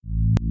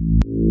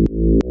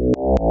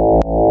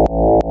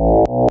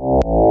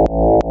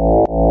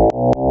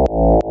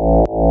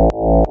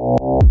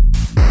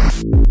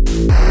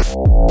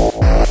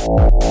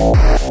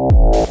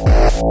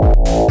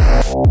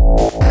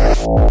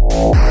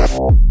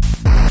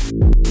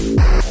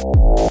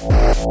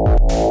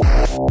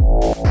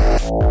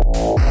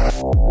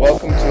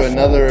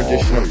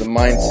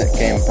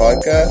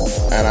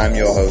America, and I'm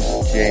your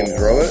host, James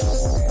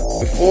Roberts.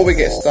 Before we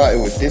get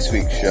started with this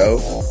week's show,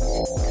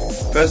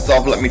 first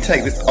off, let me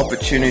take this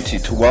opportunity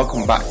to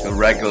welcome back the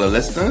regular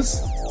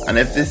listeners. And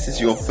if this is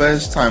your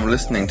first time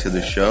listening to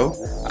the show,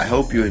 I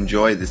hope you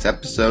enjoy this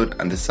episode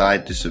and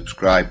decide to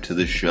subscribe to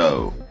the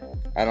show.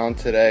 And on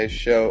today's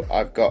show,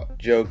 I've got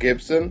Jo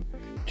Gibson.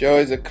 Jo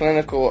is a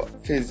clinical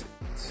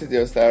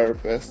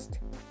physiotherapist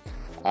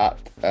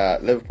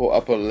at Liverpool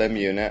Upper Limb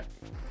Unit,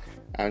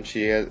 and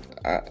she is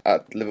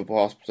at Liverpool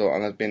Hospital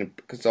and has been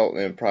a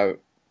consultant in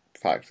private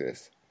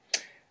practice.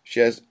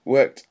 She has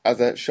worked as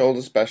a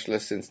shoulder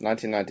specialist since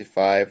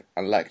 1995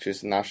 and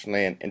lectures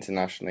nationally and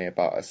internationally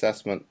about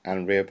assessment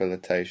and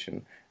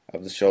rehabilitation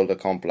of the shoulder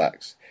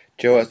complex.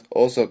 Jo has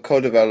also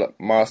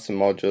co-developed master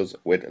modules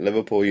with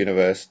Liverpool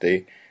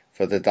University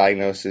for the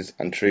diagnosis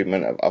and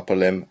treatment of upper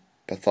limb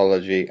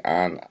pathology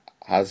and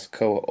has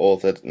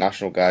co-authored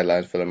national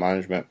guidelines for the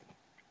management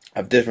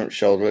of different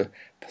shoulder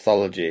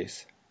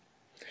pathologies.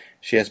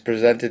 She has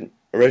presented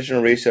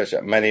original research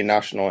at many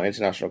national and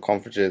international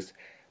conferences,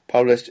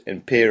 published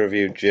in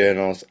peer-reviewed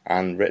journals,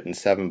 and written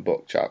several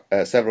book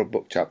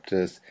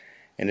chapters.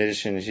 In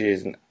addition, she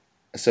is an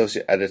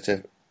associate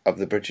editor of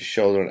the British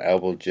Shoulder and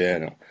Elbow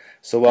Journal.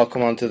 So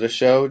welcome onto the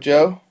show,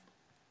 Jo.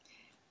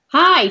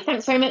 Hi,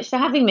 thanks very much for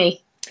having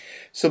me.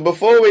 So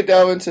before we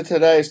delve into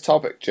today's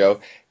topic, Jo,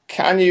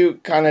 can you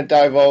kind of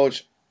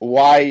divulge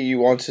why you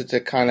wanted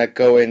to kind of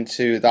go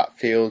into that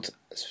field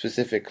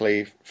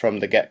specifically from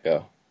the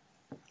get-go?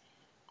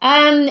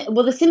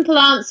 Well, the simple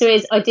answer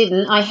is I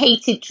didn't. I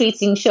hated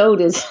treating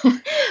shoulders.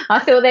 I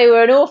thought they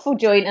were an awful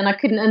joint and I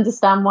couldn't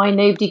understand why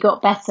nobody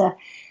got better.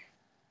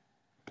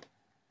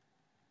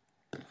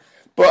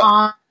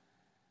 But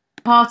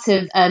part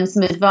of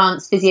some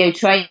advanced physio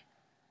training,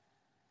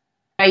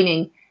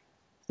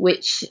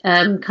 which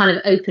kind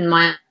of opened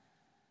my...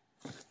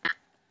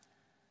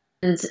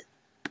 And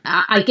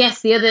I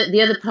guess the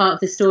other part of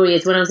the story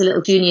is when I was a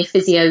little junior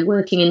physio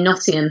working in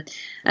Nottingham,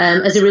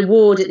 as a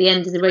reward at the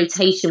end of the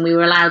rotation, we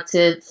were allowed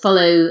to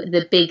follow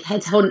the big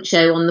head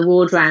honcho on the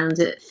ward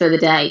round for the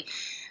day.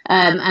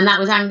 And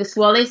that was Angus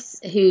Wallace,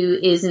 who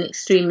is an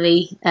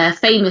extremely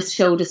famous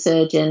shoulder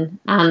surgeon.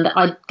 And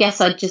I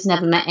guess I'd just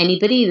never met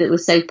anybody that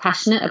was so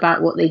passionate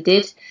about what they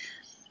did.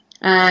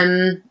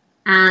 And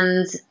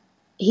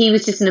he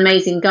was just an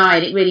amazing guy,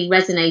 and it really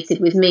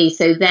resonated with me.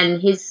 So then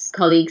his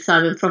colleague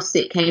Simon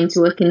Frostick came to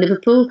work in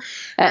Liverpool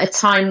at a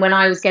time when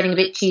I was getting a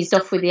bit cheesed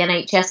off with the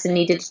NHS and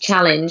needed a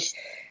challenge.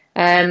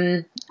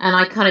 And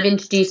I kind of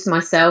introduced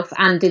myself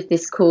and did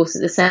this course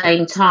at the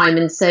same time.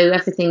 And so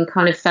everything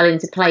kind of fell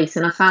into place,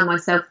 and I found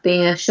myself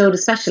being a shoulder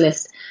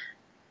specialist.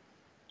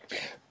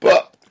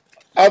 But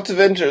out of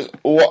interest,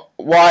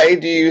 why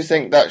do you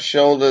think that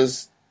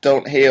shoulders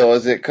don't heal?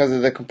 Is it because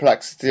of the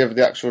complexity of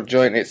the actual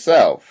joint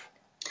itself?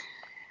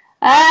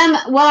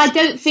 Well, I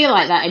don't feel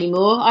like that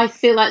anymore. I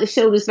feel like the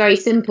shoulder's very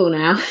simple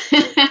now.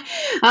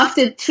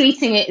 After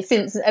treating it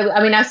since,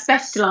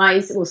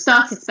 I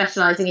started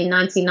specialising in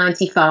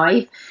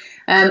 1995.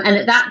 And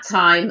at that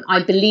time,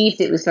 I believed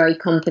it was very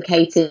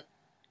complicated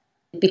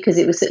because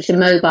it was such a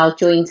mobile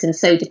joint and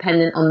so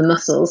dependent on the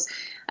muscles,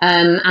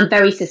 and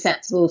very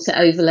susceptible to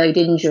overload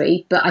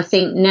injury. But I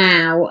think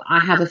now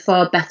I have a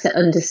far better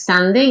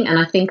understanding, and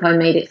I think I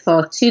made it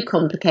far too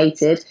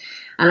complicated.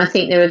 And I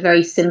think there are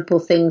very simple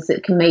things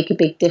that can make a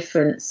big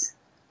difference.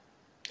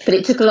 But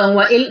it took a long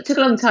way. It took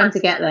a long time to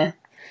get there.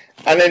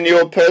 And in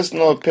your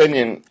personal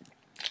opinion,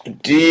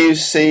 do you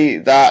see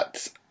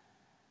that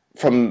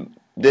from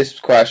this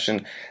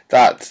question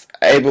that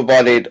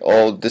able-bodied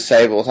or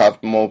disabled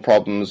have more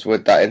problems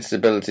with that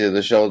instability of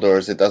the shoulder,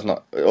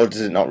 or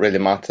does it not really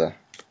matter?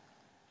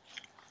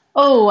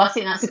 Oh, I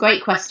think that's a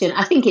great question.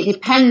 I think it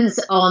depends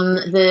on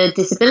the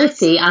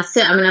disability. I've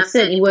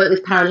certainly worked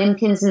with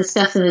Paralympians and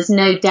stuff, and there's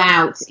no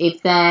doubt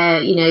if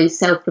they're,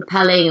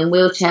 self-propelling and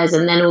wheelchairs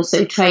and then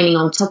also training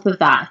on top of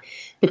that,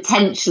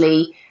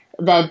 potentially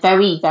they're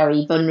very,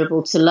 very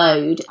vulnerable to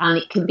load, and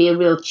it can be a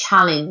real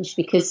challenge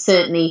because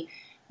certainly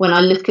when I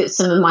look at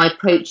some of my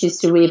approaches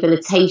to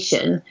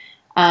rehabilitation,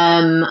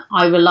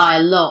 I rely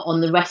a lot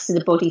on the rest of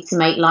the body to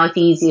make life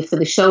easier for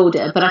the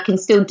shoulder, but I can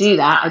still do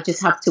that. I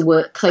just have to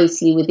work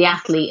closely with the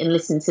athlete and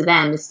listen to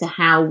them as to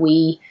how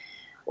we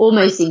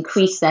almost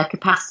increase their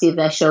capacity of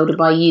their shoulder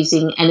by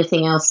using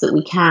anything else that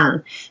we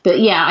can. But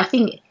yeah, I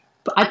think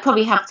I'd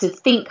probably have to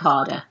think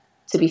harder,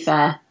 to be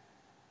fair.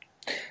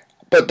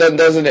 But then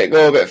doesn't it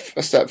go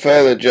a step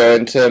further, Jo,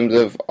 in terms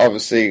of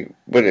obviously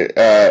with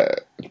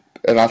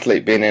an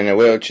athlete being in a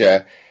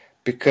wheelchair,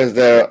 because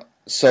they're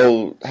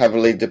so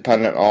heavily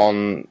dependent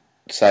on,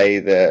 say,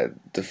 the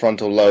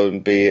frontal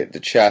lobe, be it the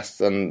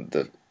chest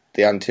and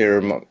the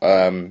anterior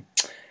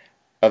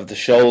of the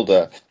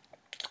shoulder.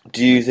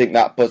 Do you think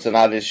that puts an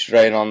added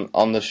strain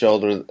on the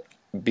shoulder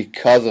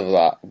because of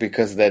that?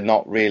 Because they're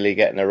not really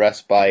getting a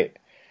respite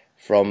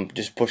from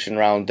just pushing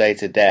around day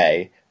to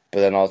day, but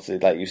then also,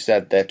 like you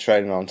said, they're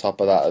training on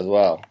top of that as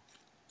well.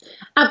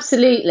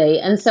 Absolutely.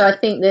 And so I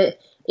think that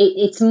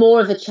it's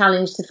more of a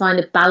challenge to find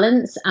a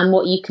balance, and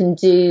what you can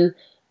do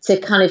to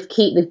kind of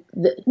keep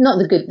not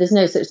the good, there's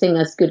no such thing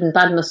as good and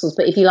bad muscles,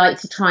 but if you like,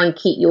 to try and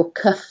keep your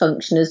cuff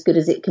function as good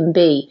as it can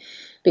be.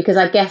 Because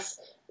I guess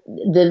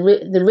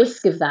the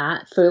risk of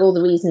that, for all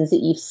the reasons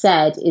that you've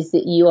said, is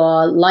that you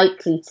are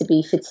likely to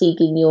be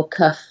fatiguing your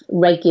cuff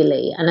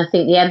regularly. And I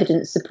think the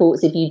evidence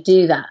supports if you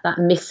do that, that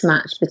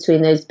mismatch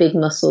between those big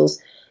muscles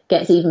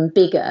gets even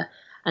bigger.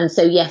 And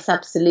so, yes,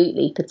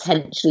 absolutely,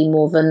 potentially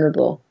more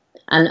vulnerable.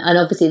 And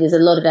obviously there's a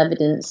lot of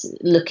evidence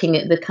looking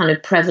at the kind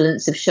of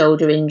prevalence of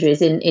shoulder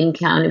injuries in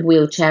kind of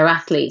wheelchair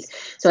athletes.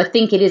 So I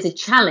think it is a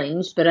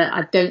challenge, but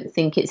I don't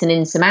think it's an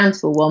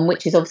insurmountable one,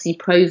 which is obviously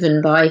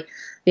proven by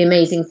the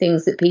amazing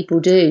things that people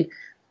do.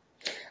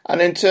 And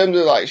in terms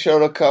of like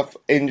shoulder cuff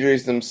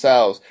injuries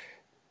themselves,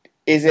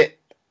 is it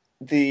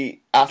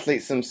the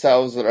athletes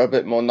themselves that are a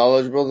bit more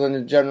knowledgeable than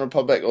the general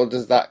public, or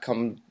does that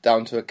come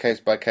down to a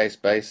case-by-case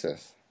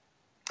basis?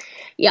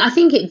 Yeah, I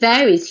think it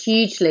varies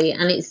hugely,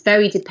 and it's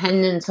very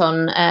dependent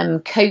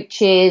on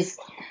coaches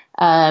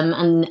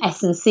and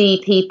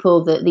S&C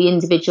people that the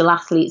individual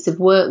athletes have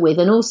worked with,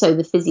 and also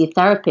the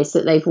physiotherapists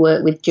that they've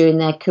worked with during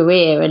their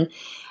career. And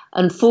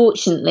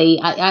unfortunately,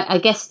 I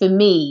guess for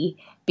me,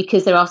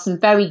 because there are some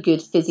very good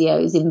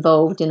physios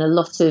involved in a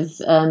lot of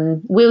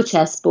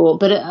wheelchair sport,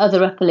 but at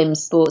other upper limb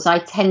sports, I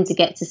tend to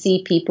get to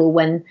see people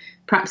when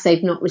perhaps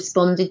they've not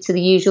responded to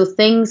the usual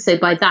things. So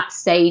by that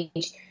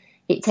stage,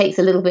 it takes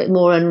a little bit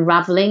more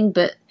unraveling,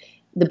 but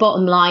the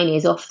bottom line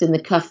is often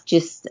the cuff,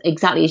 just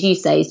exactly as you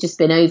say, has just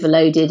been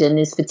overloaded and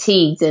is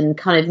fatigued and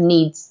kind of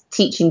needs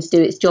teaching to do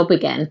its job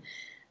again.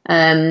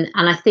 And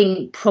I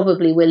think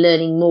probably we're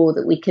learning more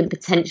that we can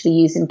potentially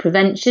use in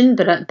prevention,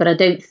 but I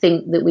don't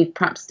think that we've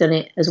perhaps done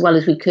it as well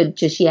as we could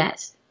just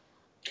yet.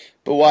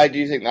 But why do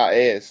you think that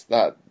is?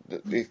 That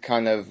these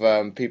kind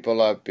of people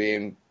are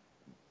being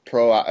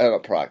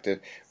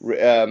reactive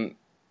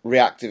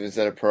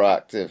instead of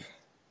proactive?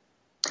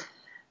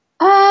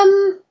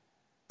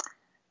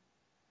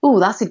 Oh,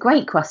 that's a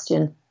great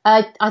question.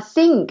 I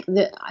think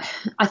the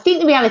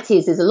reality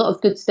is there's a lot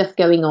of good stuff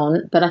going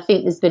on, but I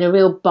think there's been a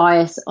real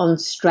bias on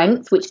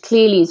strength, which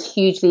clearly is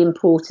hugely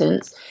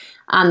important,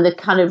 and the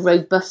kind of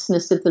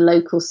robustness of the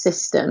local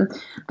system.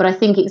 But I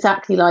think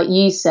exactly like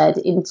you said,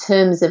 in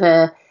terms of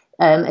a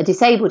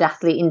disabled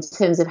athlete, in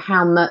terms of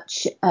how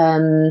much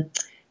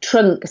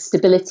trunk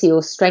stability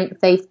or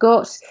strength they've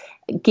got,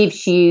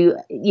 gives you,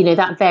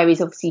 that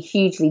varies obviously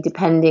hugely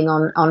depending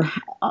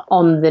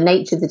on the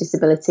nature of the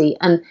disability.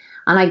 And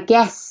I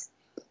guess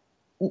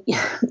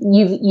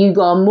you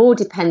are more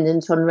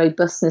dependent on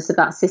robustness of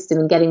that system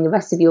and getting the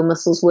rest of your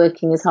muscles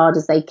working as hard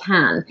as they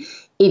can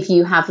if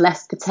you have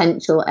less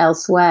potential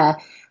elsewhere.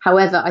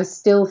 However, I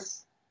still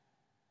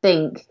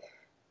think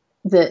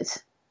that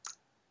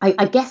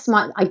I guess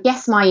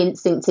my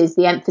instinct is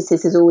the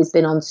emphasis has always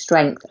been on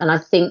strength, and I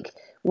think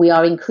we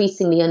are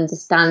increasingly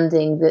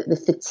understanding that the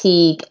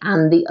fatigue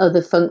and the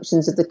other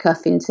functions of the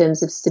cuff in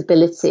terms of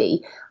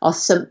stability are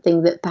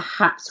something that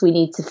perhaps we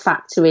need to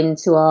factor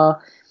into our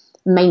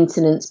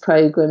maintenance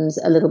programs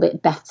a little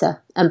bit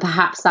better, and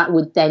perhaps that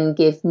would then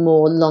give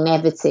more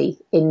longevity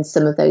in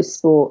some of those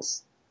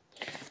sports.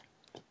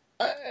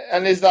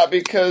 And is that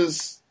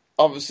because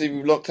obviously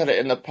we've looked at it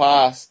in the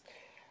past,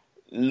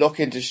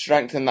 looking to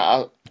strengthen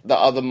that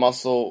other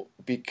muscle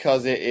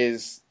because it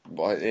is,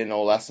 in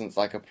all essence,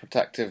 like a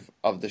protective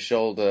of the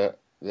shoulder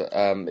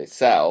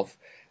itself,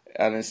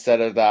 and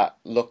instead of that,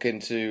 look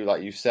into,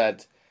 like you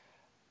said,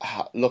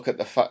 look at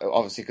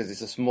obviously because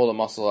it's a smaller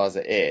muscle as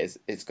it is,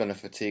 it's going to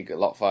fatigue a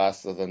lot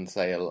faster than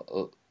say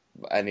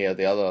any of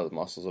the other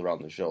muscles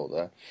around the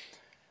shoulder.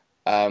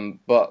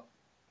 But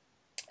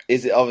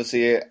is it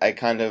obviously a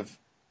kind of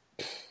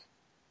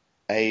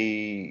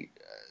a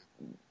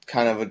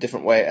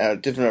different way, a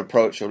different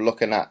approach of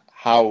looking at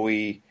how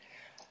we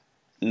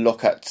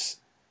look at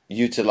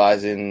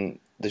utilizing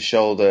the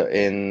shoulder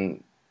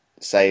in,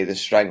 say, the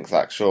strength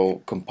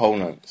actual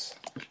components?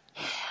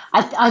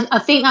 I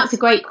think that's a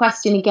great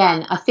question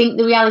again. I think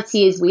the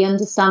reality is we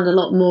understand a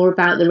lot more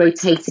about the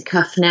rotator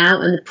cuff now,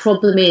 and the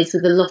problem is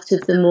with a lot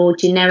of the more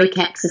generic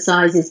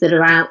exercises that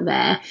are out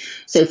there.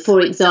 So,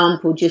 for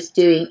example, just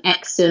doing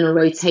external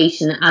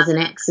rotation as an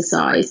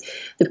exercise.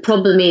 The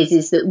problem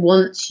is that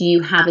once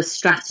you have a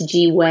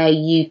strategy where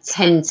you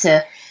tend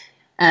to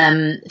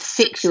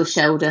fix your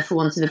shoulder, for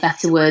want of a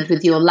better word,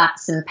 with your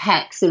lats and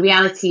pecs, the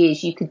reality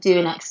is you could do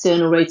an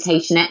external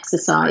rotation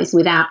exercise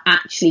without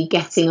actually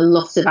getting a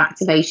lot of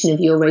activation of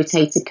your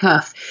rotator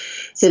cuff.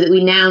 So that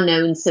we now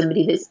know in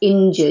somebody that's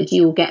injured,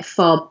 you will get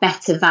far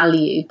better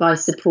value by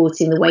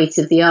supporting the weight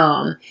of the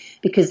arm,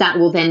 because that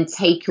will then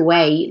take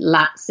away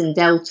lats and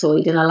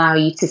deltoid and allow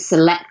you to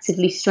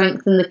selectively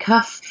strengthen the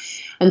cuff.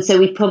 And so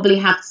we probably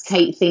have to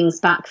take things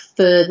back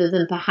further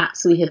than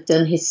perhaps we have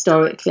done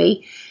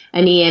historically.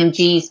 And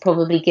EMG's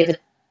probably given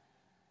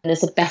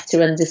us a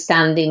better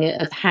understanding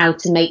of how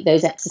to make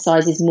those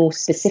exercises more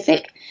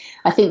specific.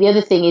 I think the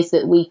other thing is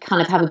that we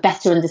kind of have a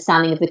better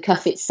understanding of the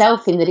cuff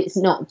itself, in that it's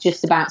not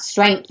just about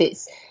strength,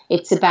 it's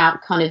It's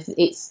about kind of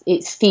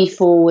its feed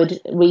forward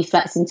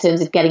reflex in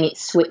terms of getting it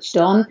switched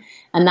on.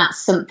 And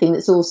that's something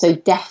that's also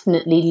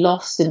definitely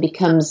lost and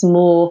becomes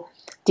more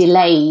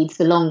delayed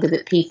the longer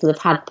that people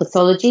have had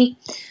pathology.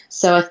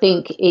 So I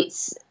think in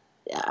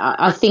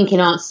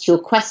answer to your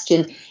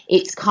question,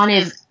 it's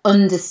kind of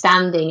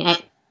understanding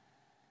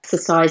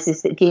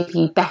exercises that give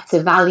you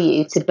better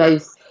value to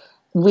both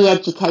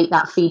re-educate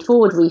that feed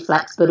forward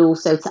reflex, but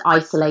also to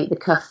isolate the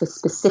cuff for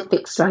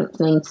specific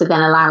strengthening to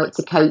then allow it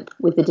to cope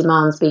with the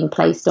demands being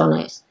placed on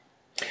it.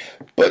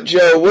 But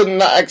Joe, wouldn't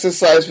that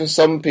exercise for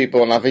some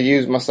people, and I've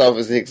used myself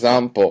as the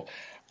example,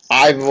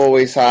 I've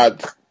always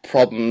had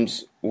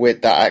problems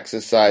with that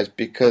exercise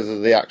because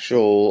of the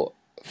actual,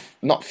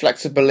 not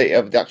flexibility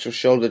of the actual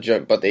shoulder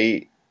joint, but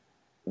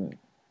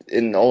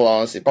in all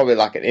honesty, probably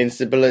like an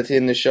instability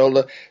in the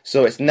shoulder.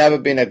 So it's never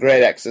been a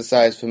great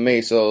exercise for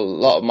me. So a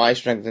lot of my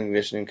strength and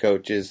conditioning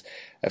coaches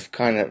have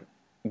kind of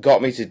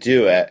got me to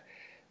do it,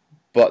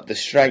 but the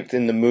strength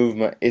in the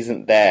movement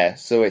isn't there.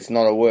 So it's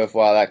not a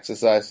worthwhile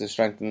exercise to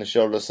strengthen the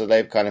shoulder. So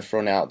they've kind of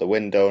thrown it out the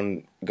window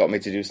and got me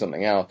to do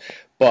something else.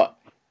 But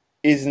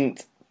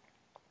isn't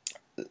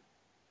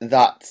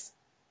that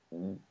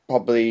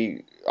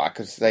probably,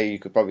 you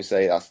could probably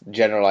say that's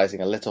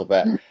generalizing a little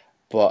bit,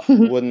 but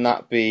wouldn't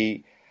that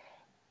be,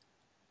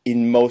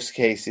 in most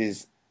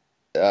cases,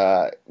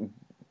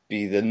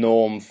 be the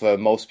norm for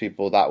most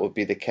people? That would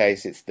be the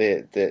case. It's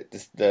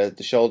the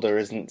shoulder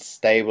isn't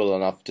stable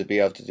enough to be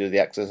able to do the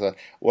exercise,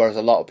 whereas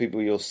a lot of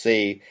people you'll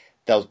see,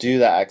 they'll do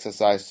that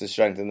exercise to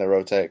strengthen the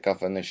rotator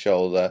cuff and the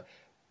shoulder,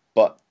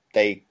 but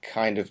they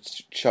kind of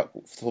chuck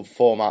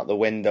form out the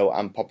window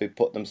and probably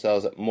put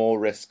themselves at more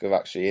risk of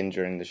actually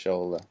injuring the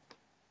shoulder.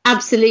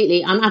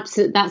 Absolutely.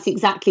 That's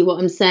exactly what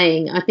I'm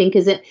saying. I think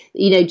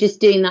just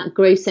doing that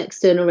gross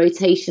external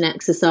rotation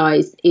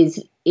exercise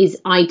is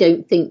I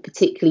don't think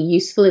particularly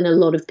useful in a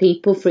lot of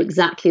people for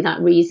exactly that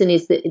reason,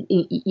 is that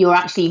you're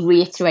actually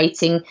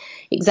reiterating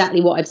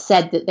exactly what I've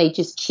said, that they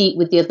just cheat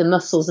with the other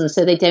muscles, and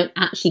so they don't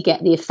actually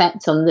get the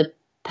effect on the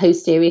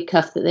posterior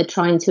cuff that they're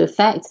trying to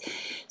affect.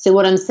 So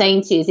what I'm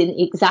saying to you is,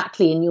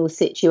 exactly in your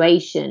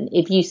situation,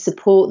 if you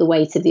support the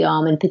weight of the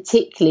arm, and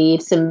particularly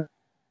if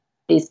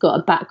somebody's got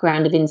a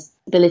background of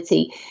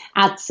instability,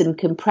 add some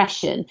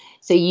compression.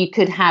 So you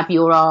could have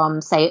your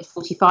arm, say, at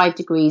 45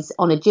 degrees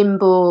on a gym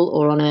ball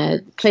or on a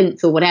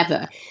plinth or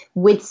whatever,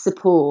 with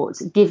support,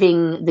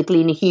 giving the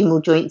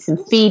glenohumeral joint some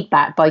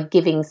feedback by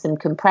giving some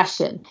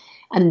compression.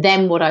 And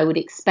then what I would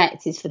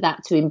expect is for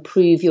that to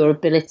improve your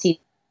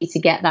ability to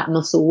get that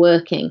muscle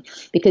working,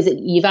 because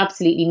you've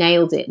absolutely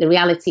nailed it. The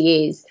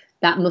reality is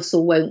that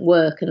muscle won't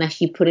work unless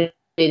you put it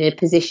in a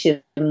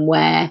position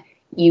where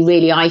you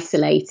really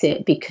isolate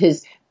it,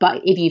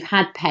 but if you've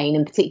had pain,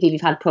 and particularly if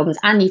you've had problems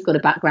and you've got a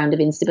background of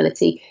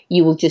instability,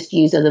 you will just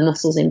use other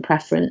muscles in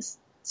preference.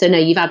 So no,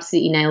 you've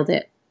absolutely nailed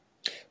it.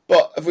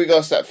 But if we go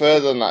a step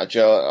further than that,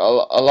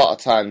 Joe, a lot of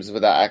times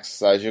with that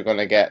exercise, you're going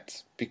to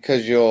get,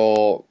 because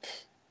you're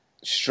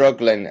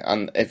struggling,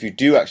 and if you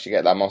do actually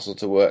get that muscle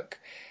to work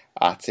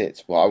at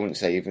it, well, I wouldn't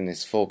say even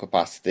its full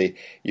capacity,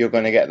 you're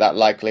going to get that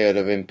likelihood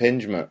of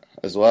impingement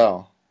as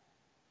well.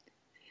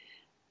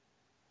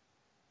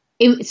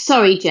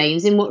 Sorry,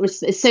 James, in what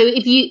respect? So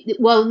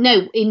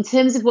in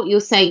terms of what you're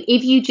saying,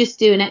 if you just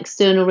do an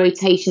external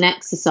rotation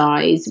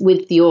exercise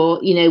with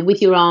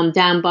your arm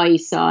down by your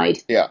side,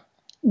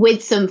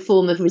 with some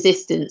form of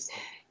resistance,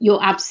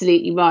 you're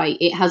absolutely right.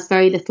 It has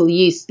very little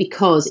use,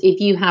 because if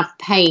you have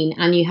pain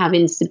and you have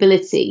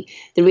instability,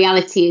 the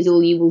reality is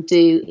all you will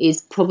do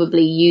is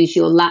probably use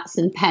your lats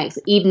and pecs.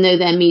 Even though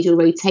they're medial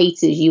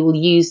rotators, you will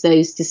use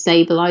those to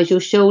stabilize your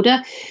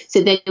shoulder.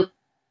 So then you're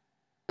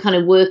kind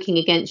of working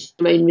against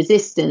your own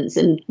resistance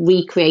and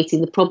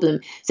recreating the problem.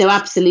 So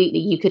absolutely,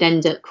 you could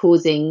end up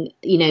causing,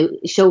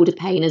 shoulder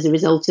pain as a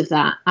result of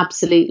that.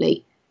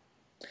 Absolutely.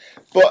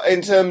 But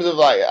in terms of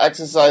like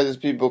exercises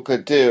people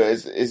could do,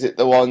 is it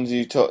the ones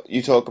you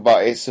talk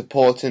about is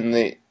supporting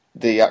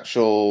the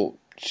actual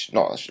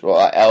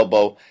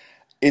elbow?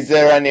 Is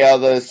there any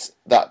others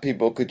that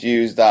people could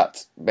use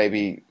that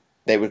maybe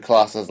they would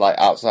class as like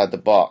outside the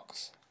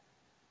box?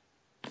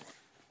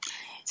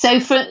 So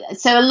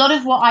a lot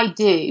of what I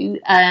do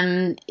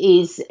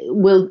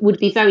would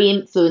be very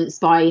influenced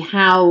by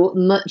how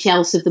much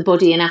else of the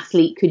body an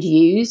athlete could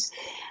use,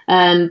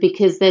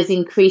 because there's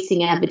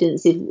increasing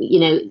evidence.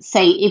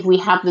 If we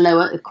have the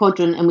lower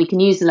quadrant and we can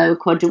use the lower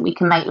quadrant, we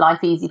can make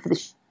life easy for the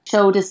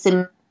shoulders.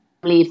 Similarly,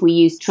 if we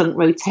use trunk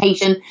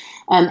rotation,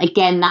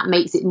 again, that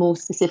makes it more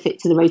specific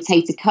to the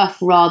rotator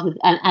cuff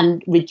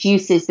and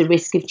reduces the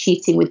risk of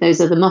cheating with those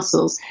other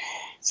muscles.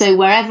 So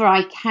wherever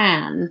I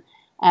can,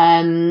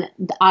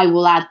 I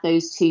will add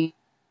those two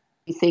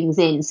things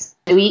in. So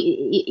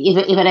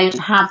if I don't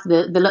have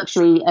the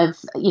luxury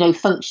of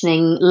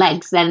functioning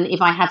legs, then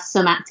if I have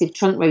some active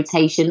trunk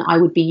rotation, I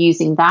would be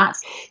using that,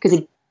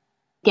 because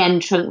again,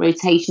 trunk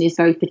rotation is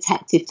very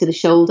protective to the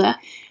shoulder,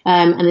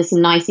 and there's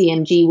some nice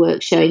EMG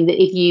work showing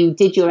that if you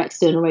did your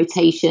external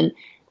rotation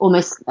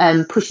almost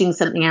pushing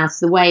something out of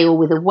the way or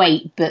with a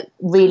weight, but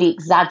really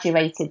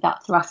exaggerated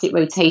that thoracic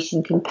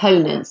rotation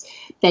component,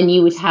 then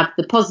you would have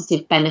the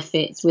positive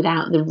benefits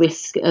without the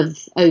risk of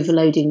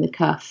overloading the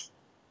cuff.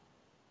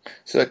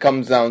 So it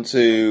comes down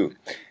to,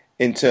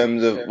 in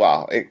terms of,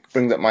 well, it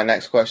brings up my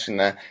next question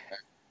there.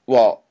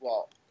 Well,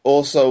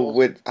 also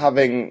with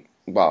having,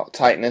 well,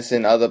 tightness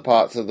in other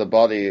parts of the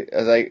body,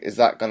 is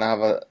that going to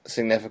have a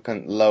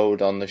significant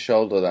load on the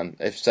shoulder then?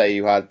 If, say,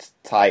 you had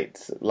tight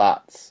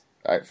lats,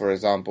 like, for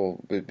example,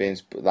 with being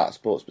that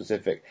sport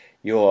specific,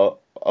 you're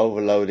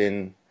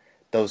overloading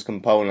those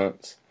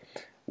components,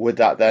 would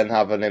that then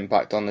have an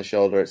impact on the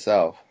shoulder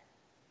itself?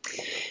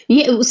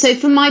 Yeah, so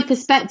from my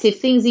perspective,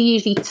 things are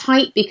usually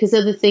tight because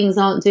other things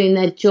aren't doing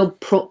their job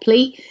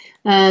properly.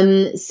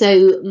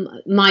 So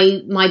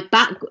my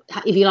back,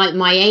 if you like,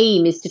 my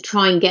aim is to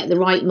try and get the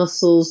right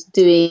muscles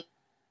doing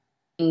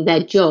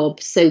their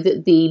job so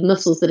that the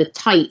muscles that are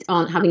tight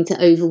aren't having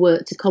to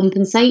overwork to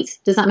compensate.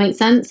 Does that make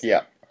sense?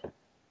 Yeah.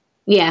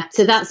 Yeah,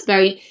 so that's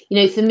very,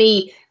 for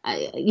me,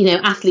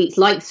 athletes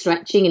like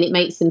stretching and it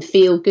makes them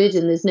feel good,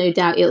 and there's no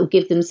doubt it'll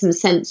give them some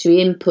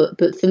sensory input.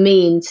 But for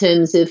me, in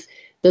terms of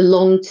the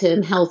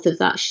long-term health of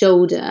that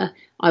shoulder,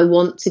 I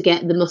want to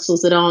get the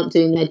muscles that aren't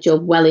doing their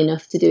job well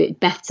enough to do it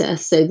better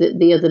so that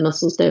the other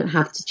muscles don't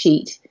have to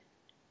cheat.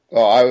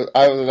 Well,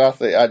 I was an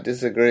athlete. I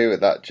disagree with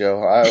that,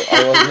 Joe. I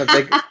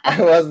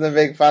wasn't a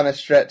big fan of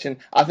stretching.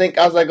 I think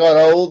as I got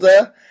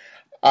older,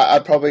 I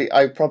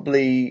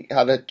probably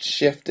had a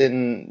shift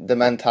in the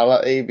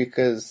mentality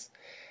because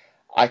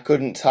I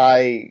couldn't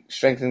tie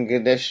strength and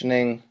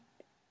conditioning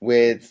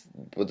with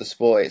the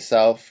sport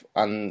itself,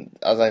 and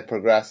as I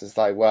progress, it's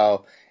like,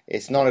 well,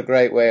 it's not a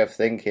great way of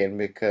thinking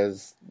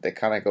because they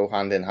kind of go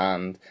hand in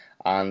hand.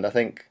 And I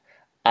think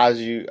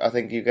you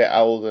get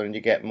older and you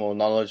get more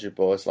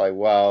knowledgeable, it's like,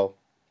 well,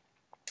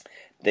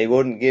 they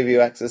wouldn't give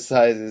you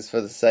exercises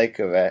for the sake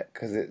of it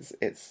because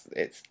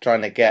it's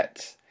trying to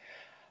get,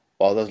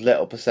 well, those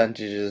little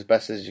percentages as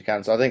best as you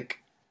can. So I think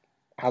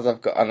as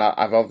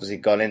I've obviously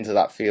gone into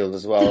that field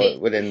as well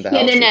within the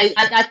health.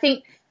 I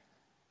think.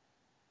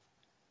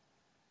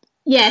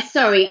 Yeah,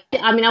 sorry.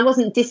 I mean, I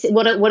wasn't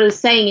what I was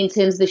saying in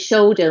terms of the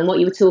shoulder and what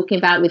you were talking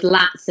about with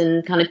lats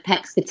and kind of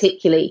pecs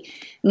particularly.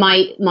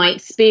 My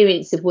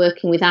experience of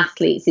working with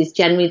athletes is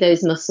generally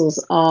those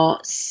muscles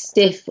are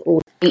stiff or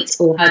tight,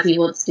 or however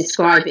you want to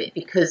describe it,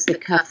 because the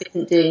cuff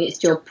isn't doing its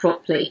job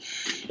properly.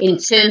 In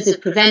terms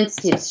of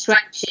preventative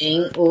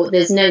stretching, or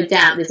there's no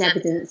doubt there's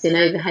evidence in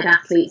overhead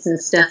athletes and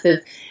stuff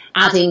of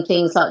adding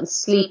things like the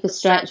sleeper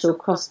stretch or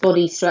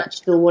cross-body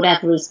stretch or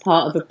whatever as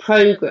part of a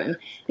program,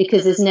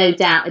 because there's no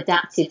doubt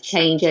adaptive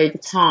change over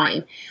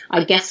time.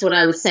 I guess what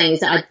I was saying is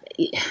that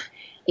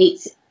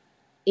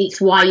it's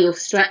why you're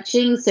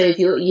stretching. So if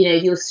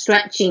you're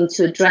stretching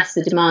to address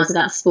the demands of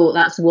that sport,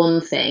 that's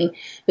one thing.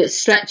 But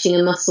stretching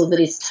a muscle that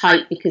is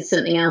tight because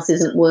something else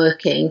isn't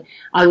working,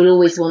 I would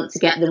always want to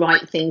get the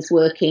right things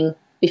working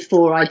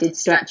before I did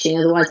stretching.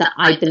 Otherwise,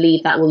 I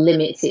believe that will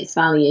limit its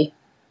value.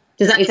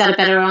 Is that a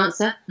better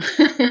answer?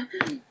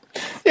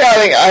 Yeah, I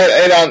think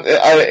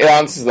it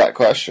answers that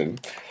question.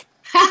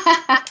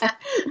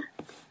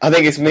 I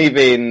think it's me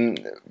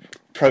being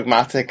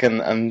pragmatic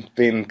and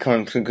being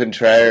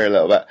contrary a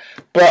little bit.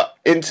 But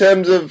in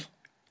terms of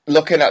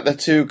looking at the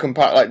two,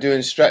 like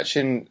doing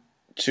stretching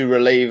to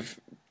relieve,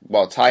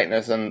 well,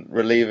 tightness and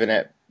relieving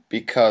it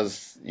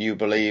because you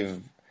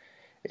believe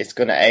it's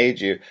going to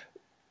aid you,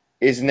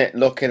 isn't it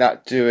looking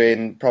at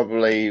doing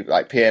probably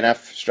like PNF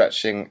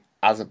stretching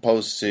as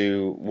opposed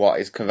to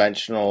what is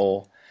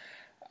conventional,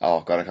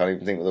 oh God, I can't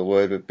even think what the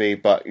word would be,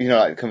 but,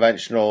 like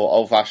conventional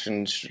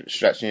old-fashioned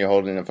stretching, you're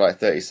holding it for like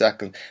 30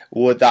 seconds.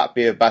 Would that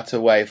be a better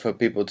way for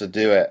people to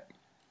do it?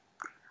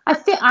 I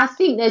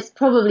think there's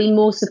probably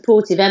more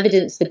supportive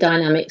evidence for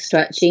dynamic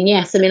stretching,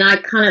 yes. I mean, I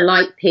kind of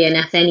like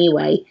PNF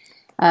anyway,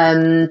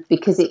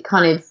 because it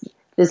kind of,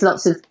 there's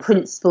lots of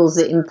principles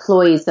it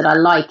employs that I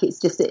like. It's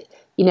just that,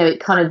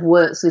 it kind of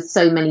works with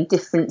so many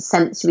different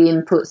sensory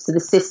inputs to the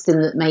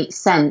system that makes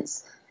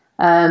sense.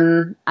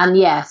 And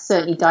yeah,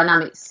 certainly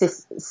dynamic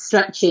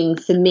stretching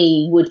for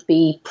me would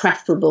be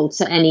preferable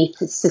to any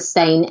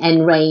sustained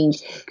end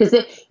range, because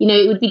it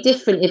would be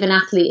different if an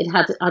athlete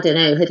had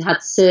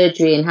had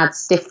surgery and had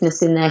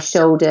stiffness in their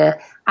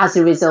shoulder as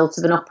a result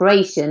of an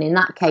operation. In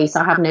that case,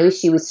 I have no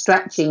issue with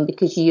stretching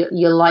because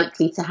you're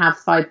likely to have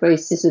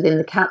fibrosis within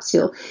the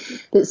capsule.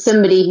 But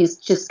somebody who's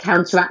just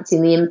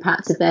counteracting the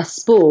impact of their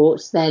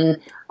sport, then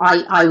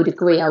I would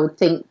agree. I would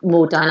think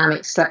more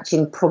dynamic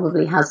stretching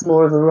probably has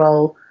more of a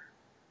role.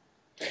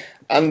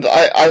 And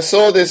I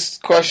saw this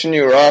question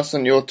you were asked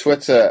on your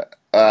Twitter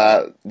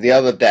the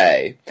other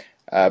day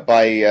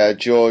by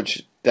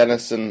George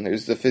Dennison,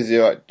 who's the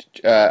physio at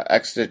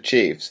Exeter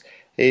Chiefs.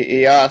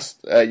 He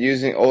asked,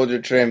 using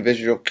auditory and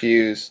visual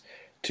cues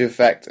to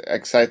affect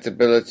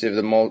excitability of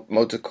the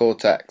motor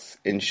cortex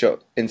in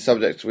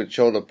subjects with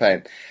shoulder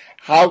pain.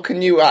 How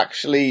can you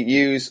actually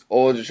use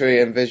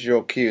auditory and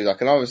visual cues?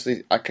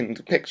 I can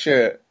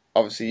picture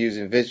obviously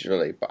using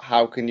visually, but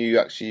how can you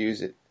actually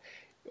use it?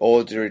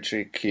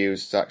 Auditory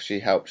cues to actually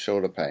help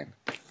shoulder pain?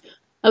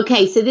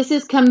 Okay, so this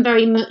has come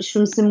very much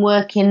from some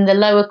work in the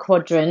lower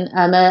quadrant.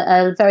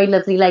 A very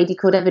lovely lady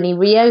called Ebony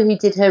Rio, who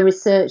did her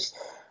research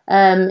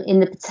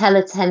in the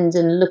patella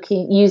tendon,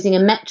 using a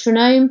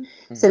metronome.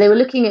 So they were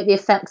looking at the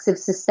effects of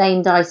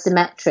sustained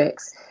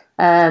isometrics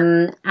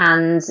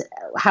and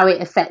how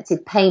it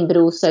affected pain, but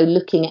also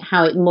looking at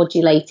how it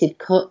modulated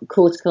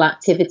cortical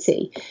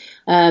activity.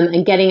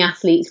 And getting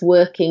athletes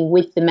working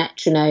with the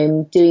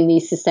metronome, doing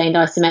these sustained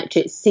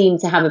isometrics, seemed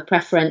to have a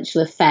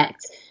preferential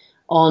effect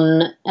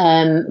on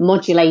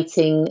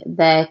modulating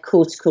their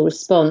cortical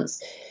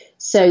response.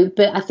 So,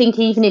 but I think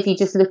even if you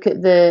just look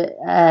at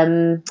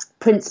the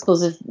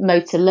principles of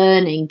motor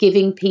learning,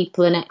 giving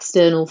people an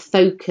external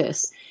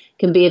focus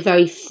can be a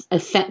very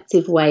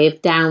effective way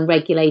of down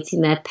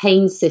regulating their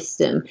pain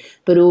system,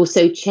 but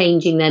also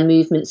changing their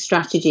movement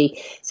strategy.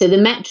 So the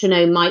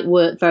metronome might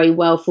work very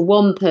well for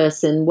one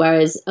person,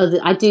 whereas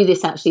I do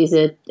this actually as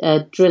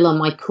a drill on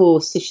my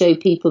course to show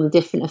people the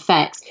different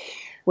effects.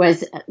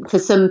 Whereas for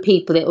some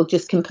people, it will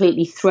just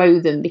completely throw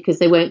them because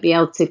they won't be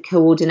able to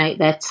coordinate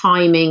their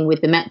timing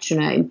with the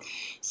metronome.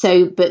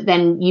 So, but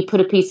then you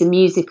put a piece of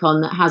music on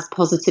that has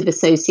positive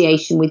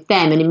association with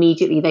them, and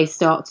immediately they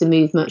start to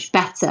move much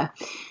better.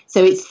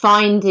 So it's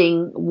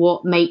finding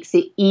what makes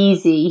it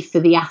easy for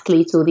the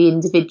athlete or the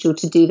individual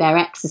to do their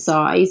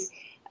exercise,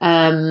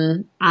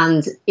 and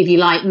if you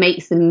like,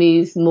 makes them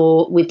move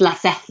more with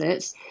less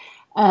effort.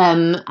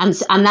 And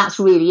that's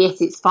really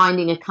it. It's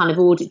finding a kind of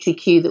auditory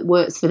cue that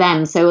works for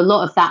them. So a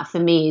lot of that for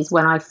me is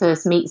when I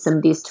first meet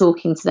somebody, is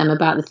talking to them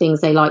about the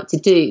things they like to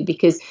do,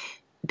 because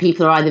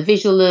people are either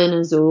visual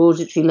learners or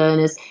auditory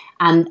learners,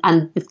 and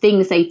the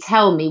things they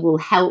tell me will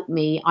help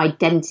me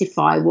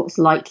identify what's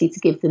likely to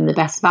give them the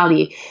best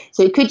value.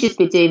 So it could just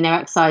be doing their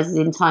exercises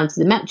in time to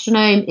the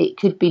metronome. It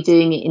could be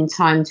doing it in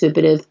time to a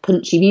bit of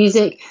punchy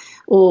music.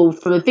 Or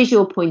from a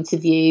visual point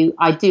of view,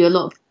 I do a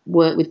lot of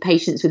work with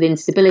patients with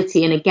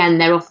instability, and again,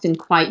 they're often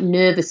quite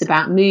nervous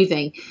about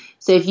moving.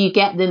 So if you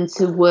get them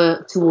to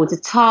work towards a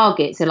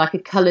target, so like a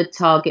coloured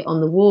target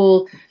on the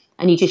wall,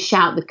 and you just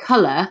shout the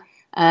colour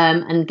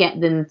and get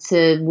them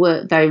to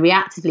work very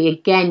reactively,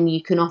 again,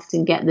 you can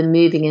often get them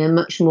moving in a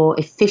much more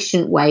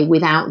efficient way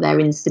without their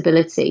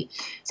instability.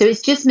 So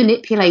it's just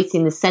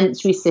manipulating the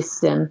sensory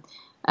system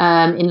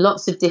in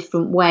lots of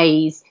different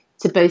ways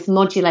to both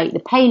modulate the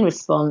pain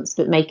response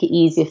but make it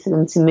easier for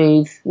them to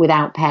move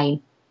without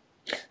pain.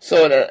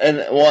 So in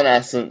one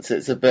essence,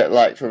 it's a bit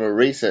like, from a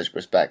research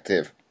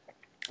perspective,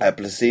 a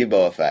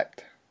placebo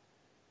effect.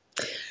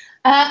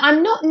 I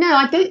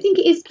don't think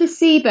it is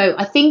placebo.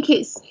 I think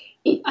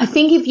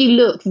if you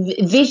look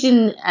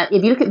vision,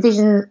 if you look at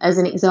vision as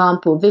an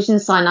example, vision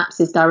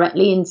synapses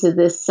directly into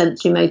the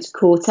sensory motor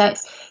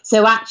cortex.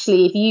 So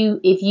actually,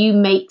 if you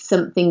make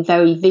something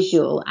very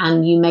visual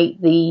and you make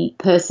the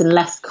person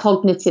less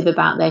cognitive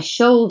about their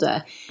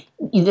shoulder,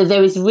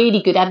 there is really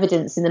good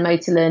evidence in the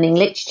motor learning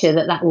literature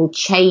that will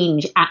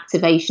change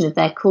activation of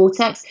their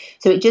cortex.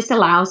 So it just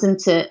allows them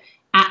to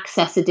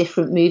access a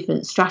different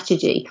movement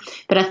strategy.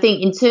 But I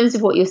think in terms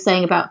of what you're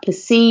saying about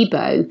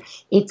placebo,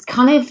 it's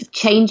kind of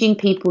changing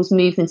people's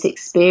movement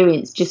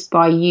experience just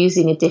by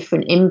using a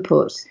different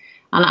input.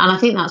 And I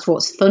think that's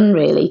what's fun,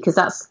 really, because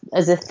that's,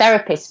 as a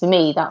therapist, for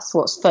me, that's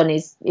what's fun,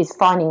 is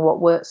finding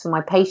what works for my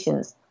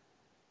patients.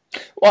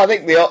 Well, I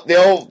think the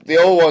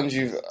old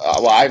ones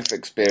I've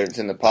experienced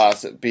in the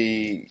past, it'd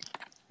be,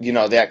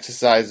 the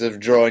exercise of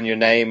drawing your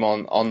name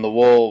on the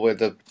wall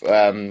with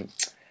a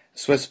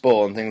Swiss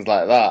ball and things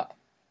like that.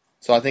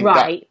 So I think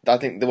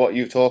what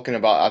you're talking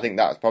about, I think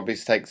that probably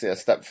takes it a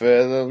step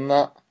further than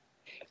that.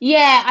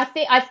 Yeah,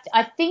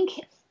 I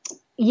think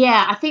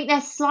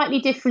they're slightly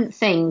different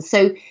things.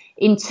 So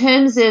in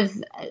terms of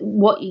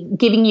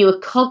giving you a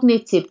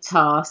cognitive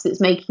task that's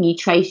making you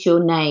trace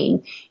your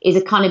name is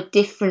a kind of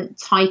different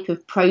type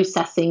of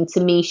processing to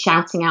me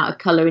shouting out a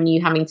colour and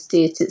you having to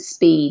do it at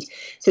speed.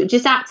 So it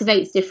just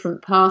activates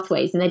different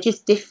pathways, and they're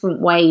just different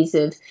ways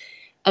of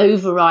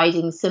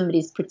overriding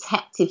somebody's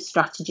protective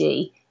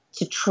strategy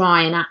to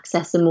try and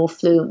access a more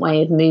fluent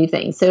way of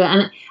moving. So,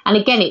 and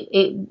again,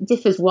 it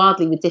differs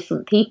wildly with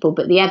different people,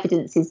 but the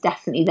evidence is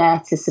definitely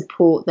there to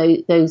support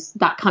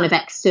that kind of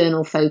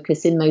external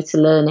focus in motor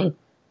learning.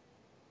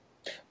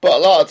 But a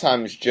lot of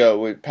times, Joe,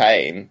 with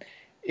pain,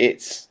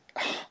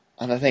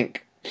 and I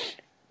think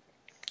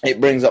it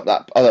brings up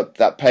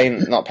that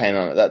pain, not pain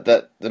on it,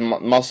 that the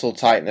muscle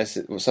tightness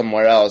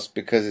somewhere else,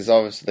 because it's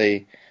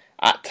obviously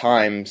at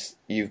times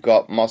you've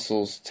got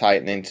muscles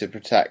tightening to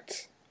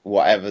protect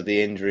whatever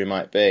the injury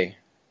might be.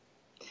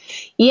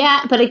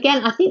 Yeah, but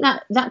again, I think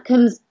that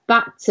comes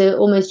back to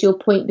almost your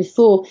point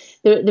before.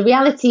 The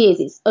reality is,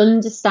 it's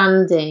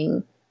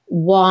understanding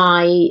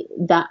why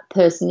that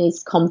person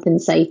is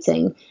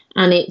compensating,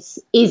 and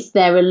is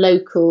there a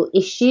local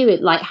issue?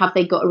 Have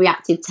they got a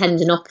reactive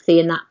tendinopathy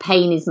and that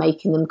pain is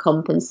making them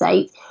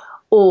compensate,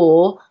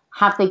 or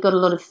have they got a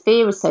lot of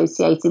fear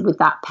associated with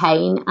that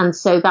pain? And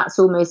so that's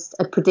almost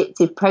a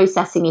predictive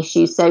processing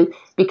issue. So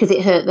because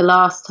it hurt the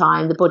last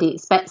time, the body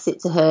expects it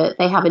to hurt.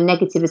 They have a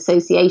negative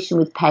association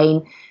with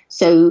pain.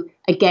 So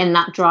again,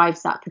 that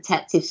drives that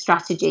protective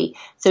strategy.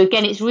 So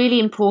again, it's really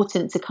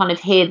important to kind of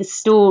hear the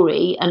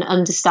story and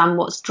understand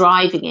what's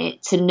driving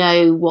it to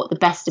know what the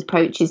best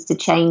approach is to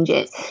change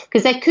it.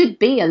 Because there could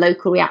be a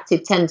local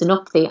reactive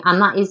tendinopathy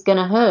and that is going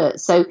to hurt.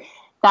 So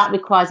that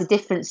requires a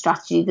different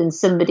strategy than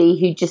somebody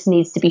who just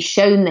needs to be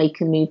shown they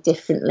can move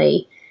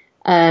differently,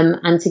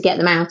 and to get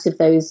them out of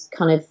those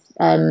kind of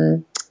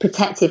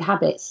protective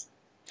habits.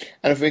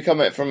 And if we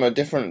come at it from a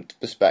different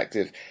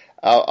perspective,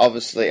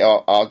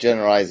 I'll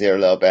generalise here a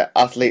little bit.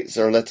 Athletes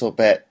are a little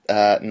bit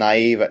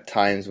naive at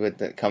times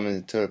with it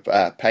coming to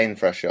a pain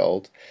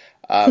threshold.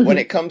 When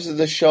it comes to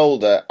the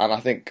shoulder, and I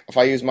think if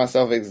I use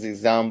myself as an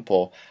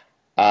example,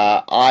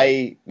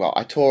 I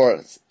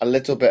tore a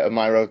little bit of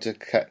my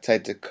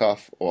rotator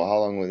cuff, or how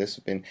long would this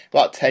have been?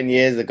 About 10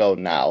 years ago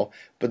now.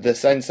 But the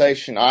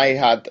sensation I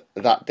had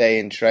that day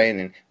in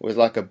training was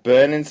like a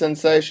burning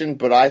sensation,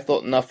 but I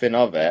thought nothing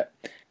of it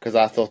because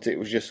I thought it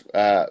was just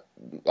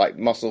like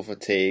muscle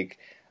fatigue.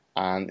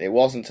 And it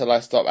wasn't until I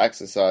stopped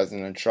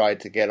exercising and tried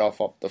to get off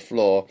the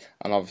floor,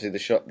 and obviously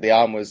the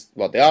arm was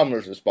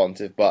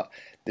responsive, but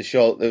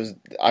the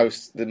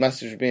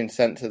message was being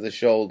sent to the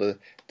shoulder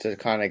to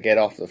kind of get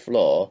off the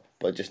floor,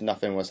 but just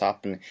nothing was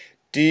happening.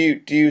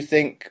 Do you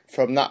think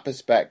from that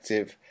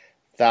perspective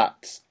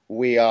that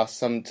we are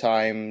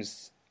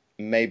sometimes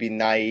maybe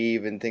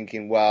naive in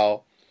thinking,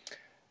 well,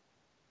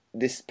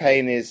 this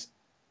pain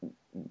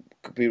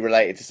could be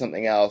related to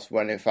something else,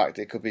 when in fact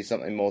it could be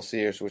something more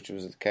serious, which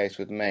was the case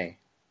with me?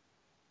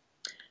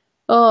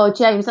 Oh,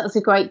 James, that's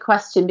a great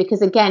question,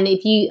 because again,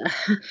 if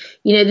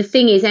the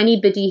thing is,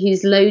 anybody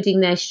who's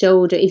loading their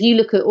shoulder, if you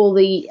look at all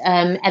the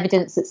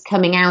evidence that's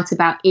coming out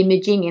about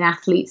imaging in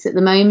athletes at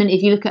the moment,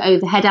 if you look at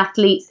overhead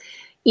athletes,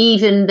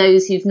 even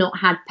those who've not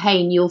had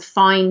pain, you'll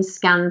find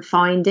scan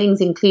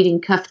findings,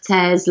 including cuff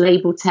tears,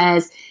 labral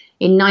tears,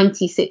 in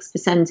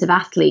 96% of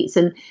athletes.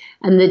 And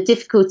the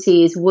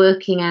difficulty is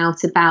working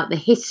out about the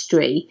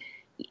history.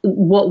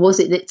 What was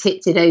it that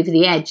tipped it over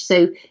the edge?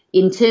 So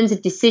in terms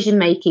of decision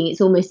making,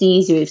 it's almost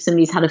easier if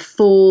somebody's had a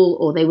fall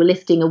or they were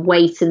lifting a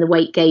weight and the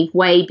weight gave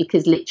way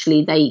because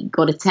literally they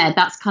got a tear.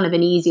 That's kind of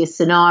an easier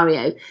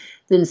scenario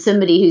than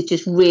somebody who's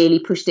just really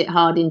pushed it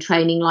hard in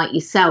training like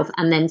yourself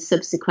and then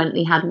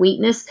subsequently had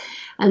weakness.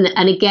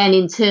 And again,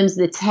 in terms of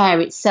the tear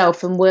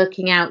itself and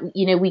working out,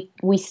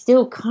 we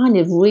still kind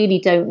of really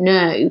don't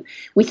know.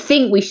 We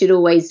think we should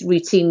always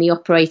routinely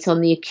operate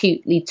on the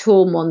acutely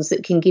torn ones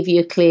that can give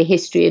you a clear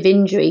history of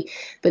injury.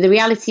 But the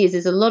reality is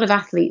there's a lot of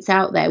athletes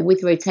out there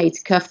with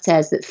rotator cuff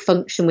tears that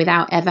function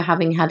without ever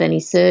having had any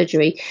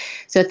surgery.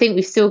 So I think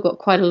we've still got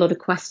quite a lot of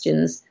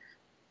questions.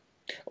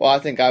 Well, I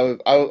think I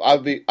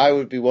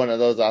would be one of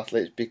those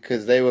athletes,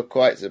 because they were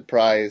quite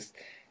surprised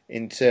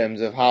in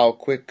terms of how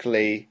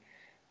quickly.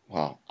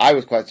 Well, I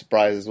was quite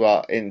surprised as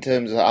well in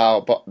terms of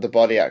how the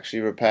body actually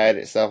repaired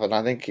itself, and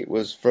I think it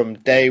was from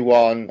day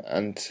one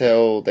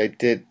until they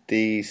did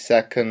the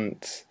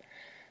second.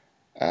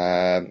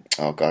 I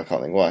can't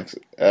think what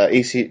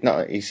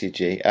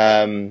ECG,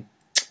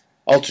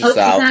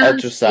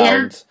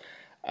 ultrasound.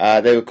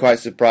 Yeah. They were quite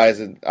surprised,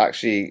 and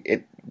actually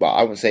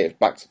I wouldn't say it's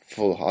back to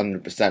full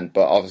 100%,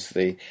 but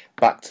obviously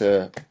back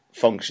to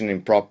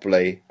functioning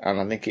properly, and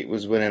I think it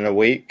was within a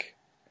week.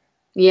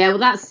 Yeah, well,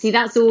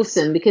 that's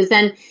awesome, because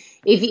then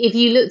if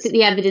you looked at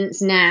the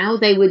evidence now,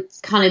 they would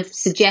kind of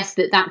suggest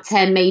that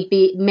tear may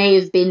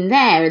have been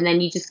there, and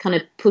then you just kind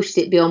of pushed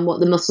it beyond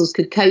what the muscles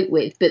could cope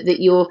with, but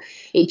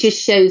it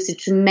just shows the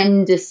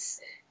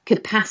tremendous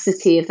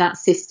capacity of that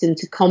system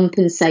to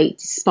compensate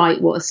despite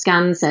what a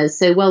scan says.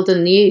 So well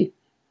done you.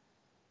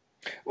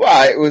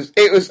 Well, it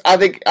was. I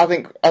think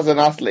as an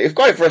athlete, it's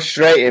quite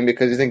frustrating,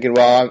 because you're thinking,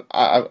 well,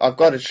 I've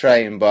got to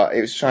train, but it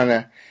was trying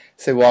to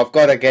say, well, I've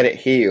got to get it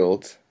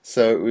healed.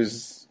 So it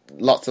was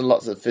lots and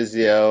lots of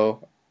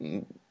physio,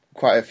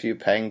 quite a few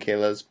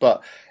painkillers.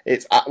 But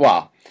it's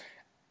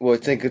we're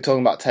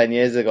talking about 10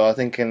 years ago. I'm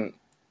thinking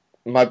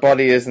my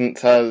body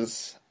isn't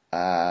as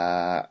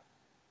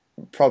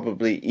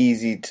probably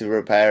easy to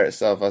repair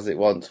itself as it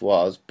once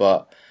was,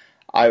 but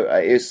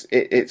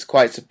it's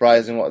quite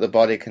surprising what the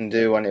body can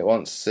do when it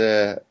wants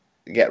to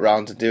get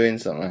round to doing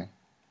something.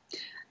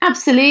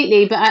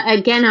 Absolutely, but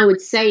again, I would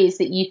say is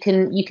that you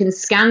can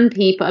scan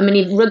people. I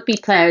mean, rugby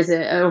players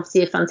are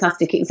obviously a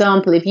fantastic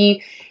example. If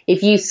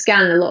you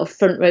scan a lot of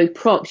front row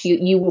props,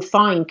 you will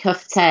find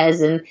cuff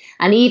tears and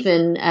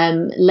even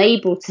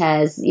labral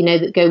tears,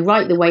 that go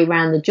right the way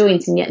around the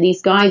joint, and yet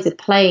these guys are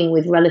playing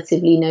with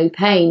relatively no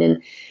pain.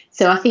 And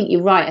so I think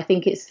you're right. I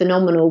think it's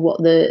phenomenal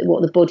what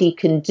the body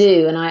can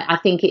do, and I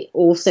think it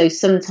also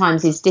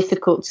sometimes is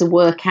difficult to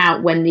work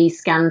out when these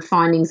scan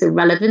findings are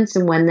relevant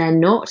and when they're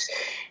not.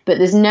 But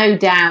there's no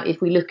doubt,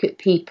 if we look at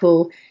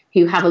people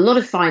who have a lot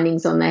of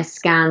findings on their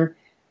scan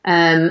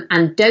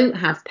and don't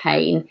have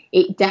pain,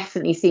 it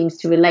definitely seems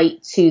to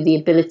relate to the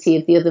ability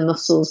of the other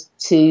muscles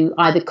to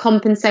either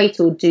compensate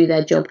or do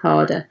their job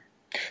harder.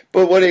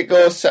 But when it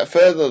goes a step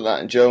further than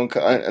that, Joan,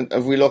 and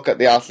if we look at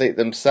the athlete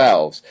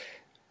themselves,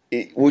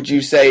 would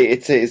you say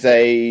it is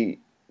a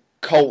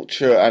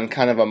culture and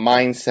kind of a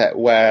mindset,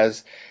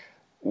 whereas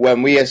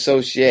when we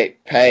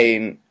associate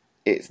pain,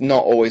 it's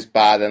not always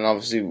bad, and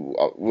obviously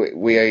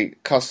we are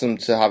accustomed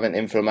to having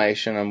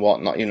inflammation and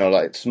whatnot,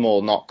 like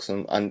small knocks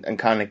and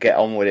kind of get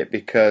on with it,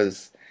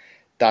 because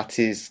that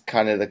is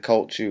kind of the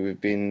culture we've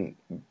been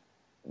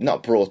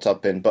not brought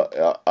up in, but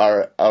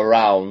are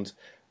around,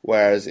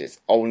 whereas it's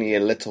only a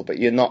little bit.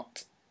 You're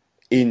not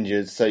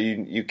injured, so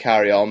you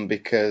carry on,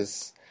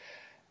 because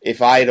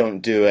if I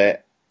don't do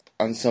it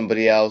and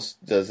somebody else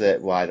does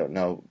it, well, I don't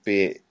know,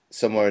 be it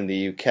somewhere in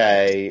the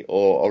UK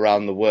or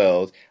around the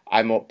world,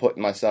 I'm not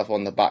putting myself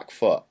on the back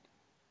foot.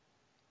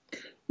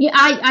 Yeah,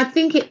 I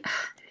think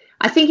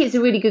it's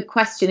a really good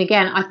question.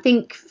 Again, I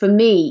think for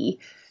me,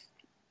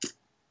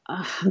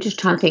 I'm just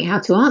trying to think how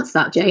to answer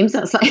that, James.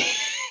 That's like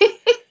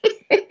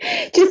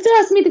just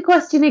ask me the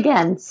question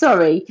again.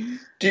 Sorry.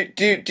 Do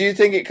you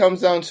think it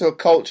comes down to a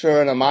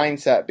culture and a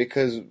mindset?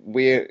 Because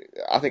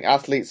I think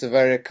athletes are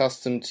very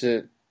accustomed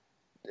to,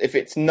 if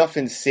it's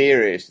nothing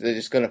serious, they're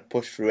just going to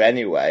push through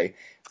anyway.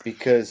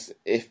 Because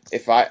if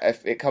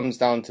it comes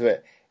down to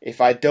it,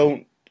 if I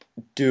don't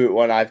do it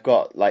when I've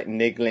got like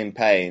niggling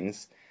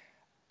pains,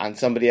 and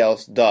somebody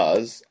else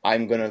does,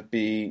 I'm going to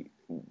be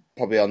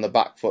probably on the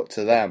back foot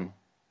to them.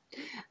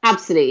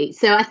 Absolutely.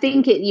 So I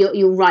think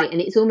you're right, and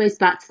it's almost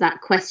back to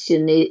that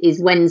question: is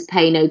when's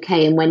pain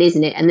okay and when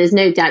isn't it? And there's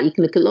no doubt you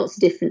can look at lots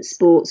of different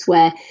sports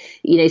where,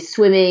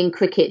 swimming,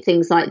 cricket,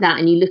 things like that,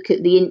 and you look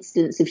at the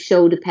instance of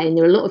shoulder pain.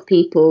 There are a lot of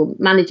people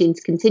managing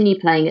to continue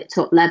playing at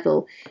top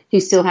level who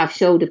still have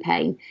shoulder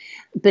pain.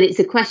 But it's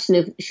a question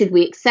of, should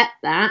we accept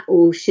that,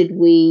 or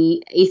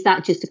is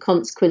that just a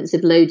consequence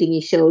of loading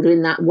your shoulder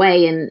in that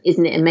way? And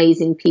isn't it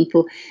amazing,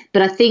 people?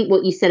 But I think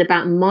what you said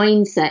about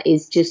mindset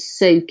is just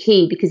so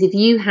key, because if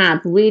you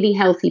have really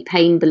healthy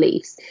pain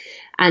beliefs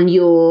and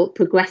you're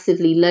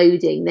progressively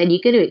loading, then you're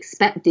going to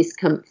expect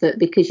discomfort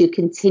because you're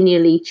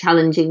continually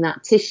challenging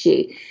that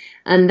tissue.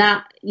 And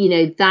that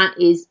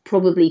is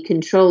probably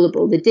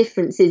controllable. The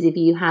difference is if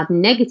you have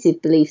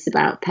negative beliefs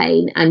about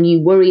pain and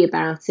you worry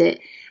about it,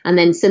 and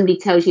then somebody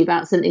tells you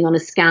about something on a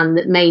scan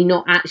that may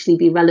not actually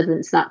be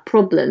relevant to that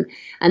problem,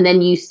 and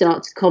then you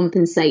start to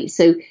compensate.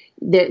 So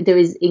there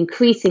is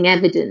increasing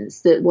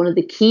evidence that one of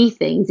the key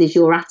things is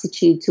your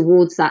attitude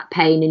towards that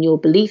pain and your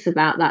belief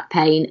about that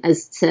pain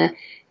as to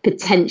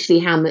potentially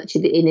how much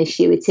of an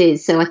issue it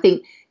is. So I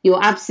think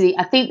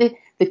I think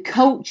the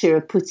culture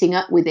of putting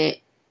up with it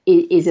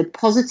is a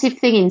positive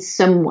thing in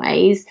some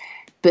ways,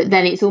 but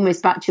then it's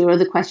almost back to your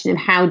other question of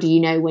how do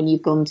you know when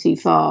you've gone too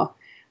far?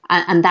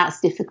 And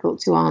that's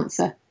difficult to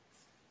answer.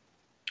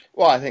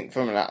 Well, I think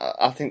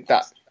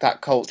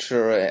that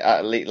culture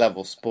at elite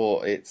level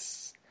sport,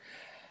 it's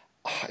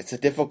a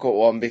difficult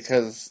one,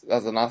 because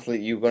as an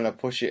athlete you're going to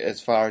push it as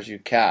far as you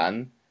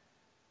can,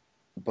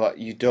 but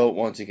you don't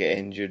want to get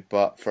injured.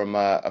 But from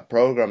a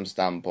program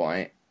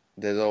standpoint,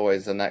 there's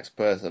always the next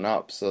person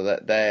up, so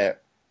that they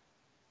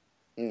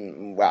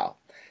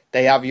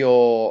have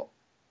your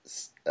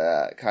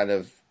kind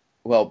of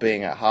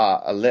well-being at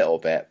heart a little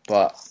bit,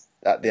 but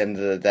at the end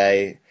of the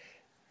day,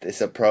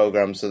 it's a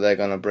program, so they're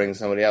going to bring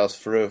somebody else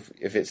through.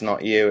 If it's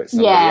not you, it's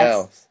somebody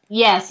else.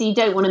 Yeah, so you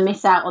don't want to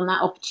miss out on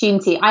that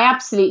opportunity. I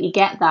absolutely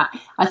get that.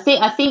 I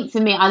think for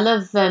me, I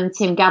love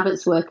Tim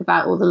Gabbett's work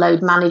about all the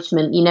load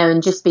management,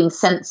 and just being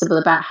sensible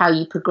about how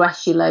you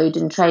progress your load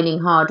and training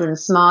harder and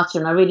smarter.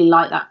 And I really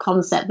like that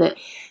concept that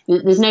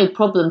there's no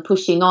problem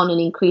pushing on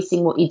and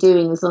increasing what you're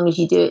doing as long as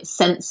you do it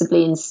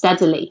sensibly and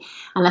steadily.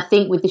 And I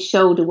think with the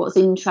shoulder, what's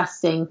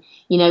interesting,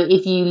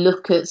 if you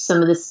look at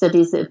some of the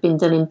studies that have been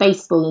done in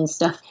baseball and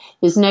stuff,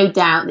 there's no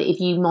doubt that if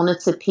you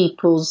monitor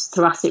people's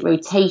thoracic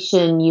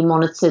rotation, you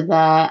monitor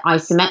their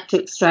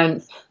isometric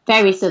strength,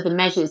 various other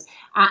measures,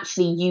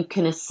 actually you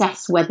can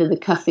assess whether the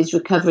cuff is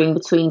recovering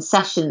between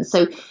sessions.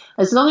 So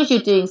as long as you're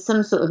doing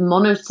some sort of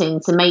monitoring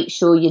to make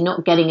sure you're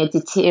not getting a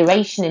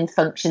deterioration in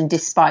function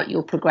despite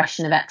your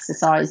progression of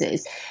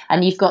exercises,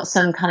 and you've got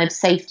some kind of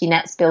safety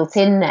nets built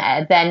in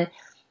there, then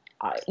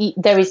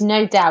there is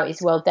no doubt,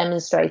 it's well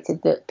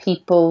demonstrated that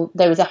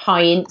there is a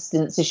high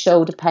incidence of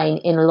shoulder pain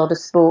in a lot of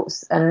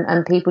sports,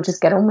 and people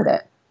just get on with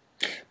it.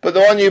 But the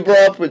one you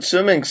brought up with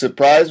swimming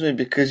surprised me,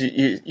 because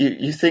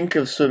you think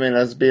of swimming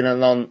as being a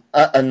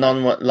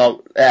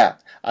non-weight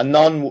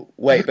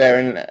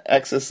bearing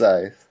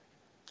exercise.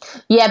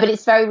 Yeah, but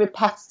it's very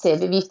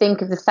repetitive. If you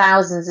think of the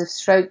thousands of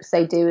strokes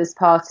they do as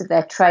part of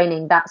their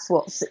training,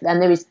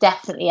 and there is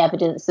definitely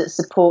evidence that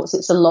supports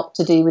it's a lot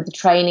to do with the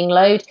training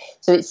load.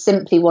 So it's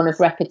simply one of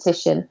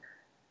repetition.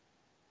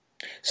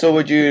 So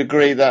would you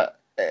agree that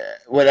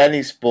with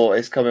any sport,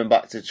 it's coming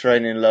back to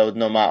training load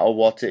no matter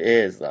what it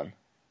is then?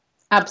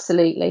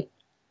 Absolutely.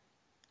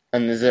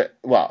 And there's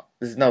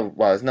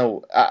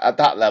no at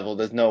that level,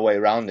 there's no way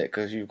around it,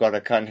 because you've got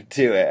to kind of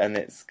do it, and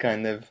it's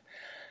kind of,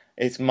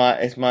 it's my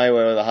way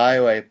or the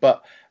highway.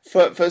 But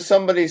for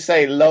somebody,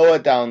 say, lower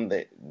down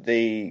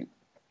the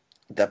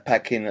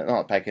pecking,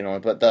 not pecking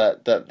order,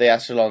 but the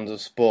echelons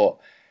of sport,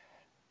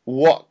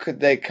 what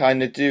could they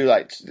kind of do?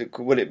 Like,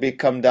 would it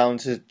come down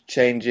to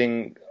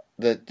changing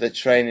the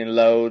training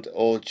load,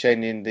 or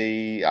changing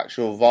the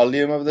actual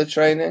volume of the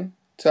training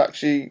to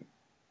actually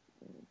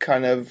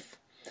kind of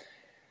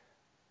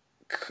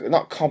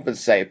not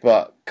compensate,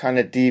 but kind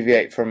of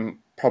deviate from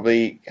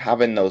probably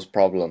having those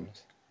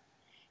problems?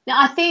 Now,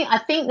 I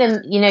think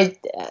them,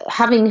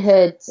 having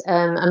heard,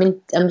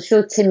 I'm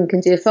sure Tim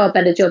can do a far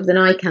better job than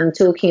I can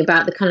talking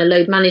about the kind of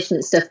load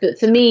management stuff. But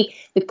for me,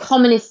 the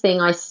commonest thing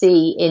I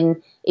see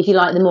in, if you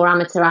like, the more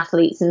amateur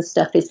athletes and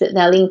stuff is that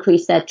they'll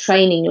increase their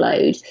training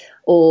load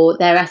or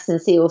their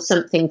S&C or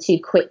something too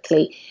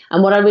quickly.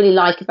 And what I really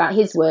like about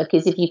his work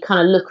is if you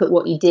kind of look at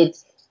what you did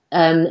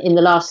in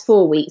the last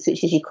 4 weeks,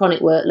 which is your chronic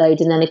workload,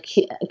 and then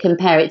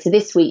compare it to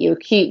this week, your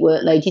acute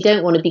workload, you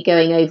don't want to be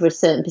going over a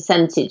certain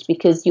percentage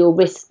because your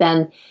risk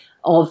then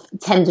of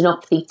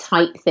tendinopathy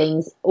type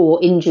things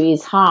or injury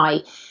is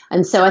high.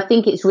 And so I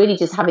think it's really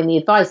just having the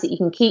advice that you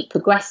can keep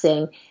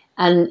progressing.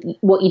 And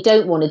what you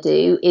don't want to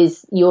do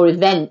is your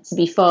event to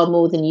be far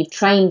more than you've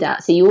trained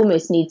at. So you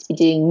almost need to be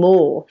doing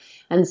more.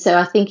 And so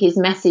I think his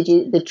message,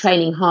 the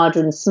training harder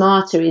and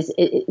smarter,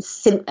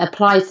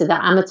 applies to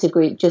that amateur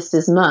group just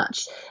as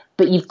much.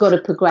 But you've got to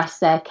progress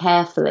there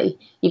carefully.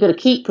 You've got to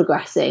keep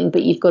progressing,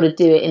 but you've got to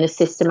do it in a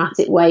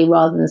systematic way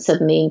rather than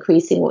suddenly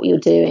increasing what you're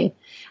doing.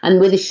 And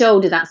with a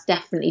shoulder, that's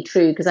definitely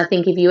true, because I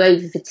think if you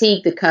over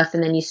fatigue the cuff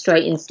and then you're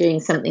straight into doing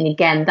something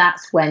again,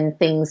 that's when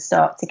things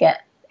start to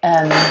get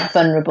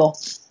vulnerable.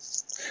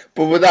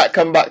 But would that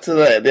come back to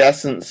the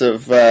essence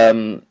of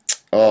that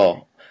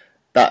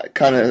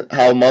kind of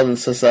how modern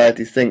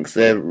society thinks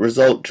they're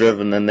result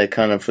driven and they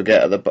kind of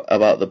forget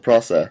about the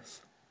process?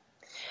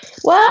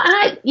 Well,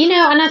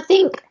 and I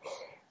think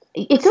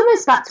it's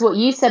almost back to what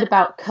you said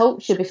about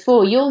culture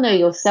before. You'll know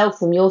yourself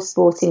from your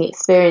sporting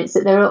experience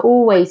that there are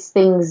always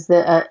things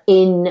that are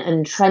in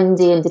and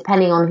trendy, and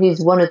depending on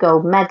who's won a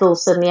gold medal,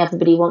 suddenly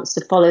everybody wants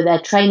to follow their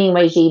training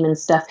regime and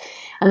stuff.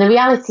 And the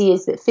reality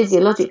is that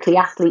physiologically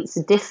athletes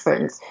are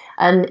different,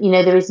 and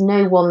there is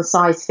no one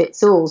size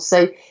fits all.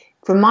 So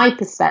from my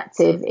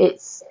perspective,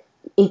 it's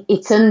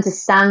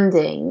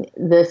understanding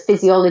the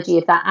physiology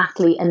of that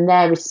athlete and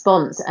their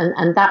response,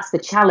 and that's the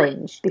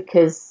challenge,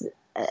 because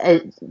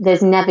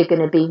there's never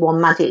going to be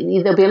one magic.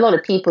 There'll be a lot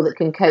of people that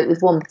can cope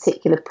with one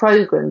particular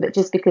program, but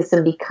just because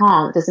somebody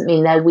can't doesn't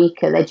mean they're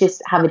weaker. They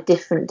just have a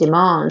different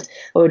demand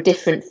or a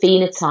different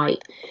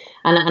phenotype,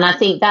 and I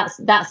think that's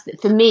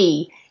for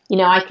me.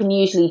 I can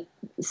usually,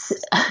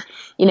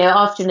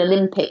 after an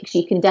Olympics,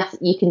 you can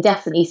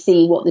definitely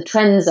see what the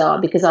trends are,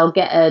 because I'll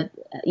get a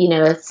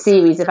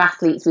series of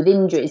athletes with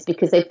injuries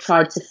because they've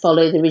tried to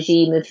follow the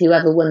regime of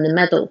whoever won the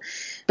medal,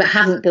 but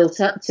haven't built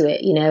up to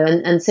it,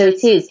 and so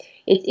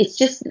it's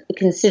just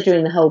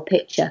considering the whole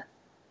picture.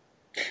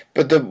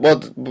 But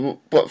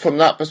from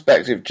that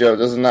perspective, Joe,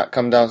 doesn't that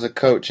come down to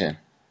coaching?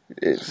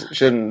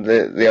 Shouldn't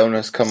the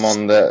onus come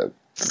on the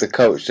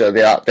coach?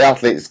 The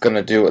athlete's going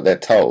to do what they're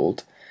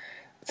told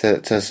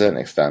to a certain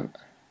extent.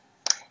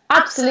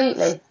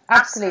 Absolutely.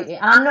 And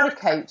I'm not a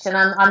coach, and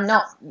I'm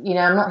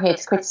not here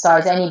to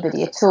criticise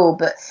anybody at all.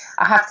 But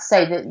I have to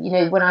say that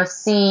when I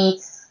see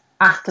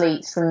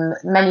athletes from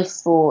many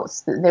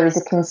sports, that there is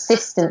a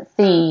consistent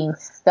theme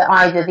that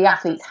either the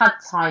athletes had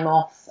time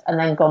off and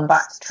then gone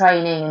back to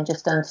training and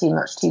just done too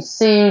much too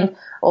soon,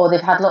 or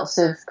they've had lots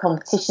of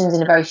competitions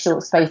in a very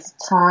short space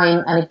of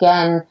time, and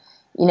again,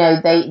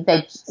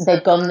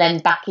 they've gone then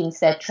back into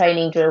their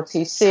training drill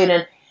too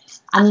soon.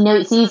 And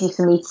it's easy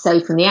for me to say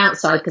from the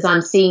outside because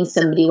I'm seeing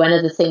somebody when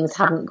other things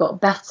haven't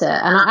got better.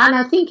 And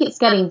I think it's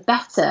getting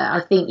better. I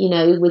think,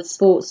 with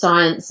sports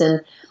science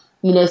and,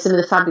 some of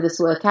the fabulous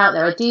work out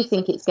there, I do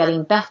think it's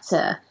getting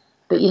better.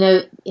 But,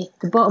 if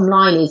the bottom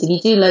line is if you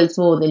do loads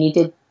more than you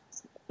did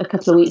a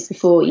couple of weeks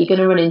before, you're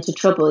going to run into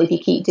trouble if you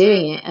keep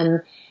doing it.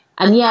 And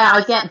yeah,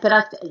 I get, but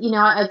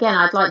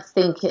I'd like to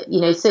think,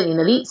 certainly in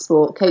elite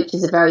sport,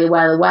 coaches are very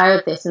well aware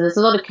of this. And there's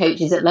a lot of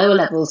coaches at lower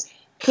levels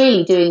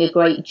clearly doing a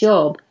great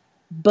job.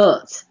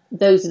 But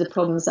those are the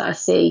problems that I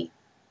see.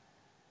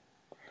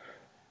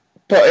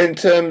 But in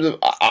terms of,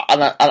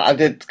 I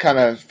did kind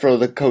of throw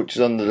the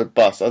coaches under the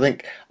bus. I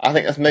think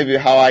that's maybe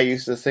how I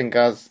used to think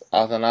as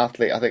an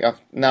athlete. I think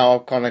I've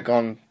kind of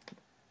gone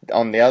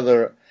on the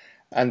other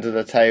end of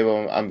the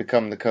table and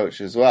become the coach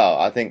as well.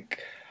 I think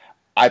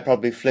I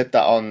probably flip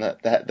that on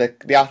that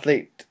the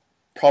athlete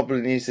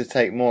probably needs to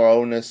take more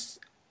onus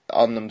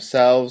on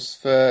themselves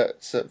for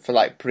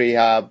like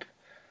prehab.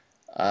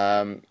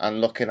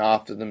 And looking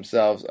after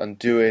themselves and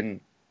doing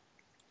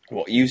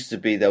what used to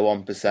be their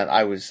 1%,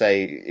 I would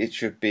say it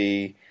should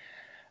be.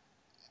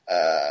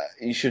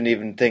 You shouldn't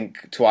even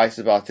think twice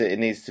about it. It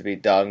needs to be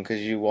done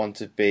because you want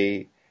to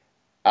be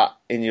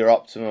in your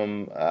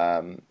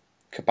optimum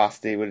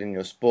capacity within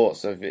your sport.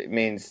 So if it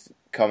means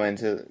come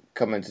into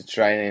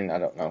training, I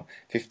don't know,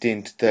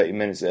 15 to 30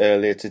 minutes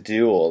earlier to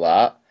do all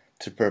that,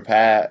 to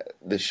prepare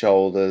the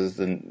shoulders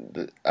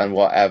and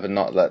whatever,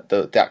 not that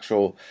the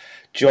actual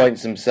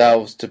joints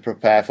themselves, to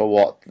prepare for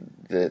what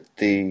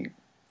the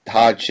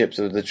hardships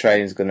of the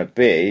training is going to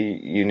be,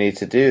 you need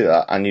to do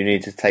that, and you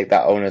need to take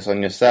that onus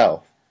on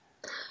yourself.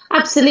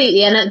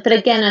 Absolutely, but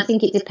again, I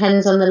think it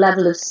depends on the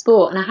level of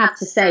sport. And I have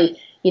to say,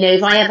 You know,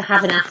 if I ever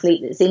have an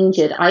athlete that's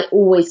injured, I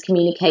always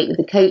communicate with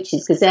the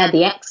coaches because they're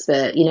the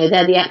expert. You know,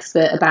 they're the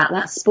expert about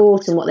that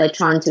sport and what they're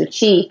trying to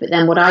achieve. But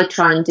then what I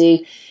try and do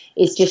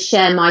is just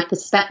share my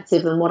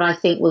perspective and what I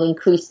think will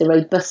increase the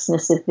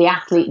robustness of the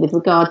athlete with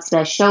regard to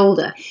their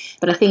shoulder.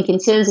 But I think in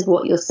terms of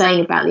what you're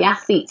saying about the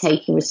athlete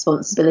taking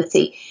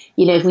responsibility,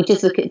 you know, if we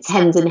just look at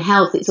tendon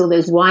health, it's all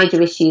those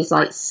wider issues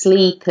like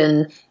sleep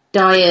and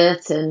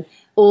diet and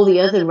all the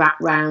other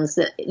wraparounds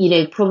that, you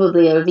know,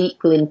 probably are of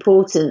equal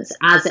importance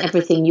as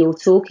everything you're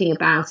talking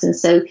about. And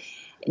so,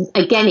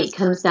 again, it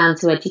comes down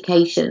to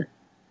education.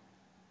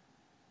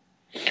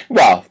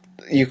 Well,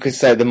 you could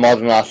say the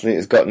modern athlete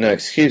has got no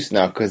excuse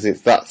now because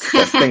that's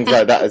things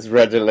like that is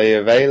readily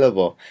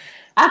available.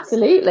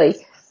 Absolutely.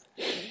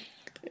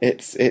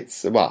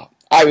 It's well,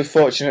 I was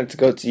fortunate to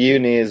go to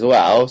uni as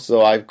well,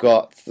 so I've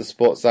got the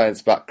sports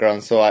science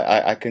background, so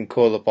I can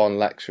call upon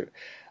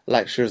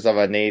lecturers if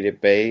I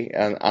needed be,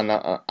 and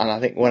I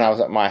think when I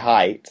was at my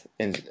height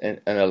in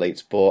elite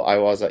sport, I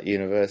was at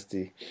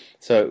university,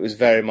 so it was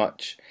very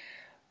much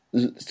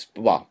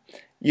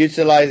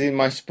utilising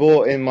my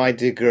sport in my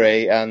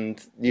degree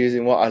and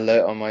using what I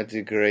learnt on my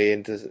degree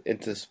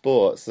into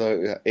sport.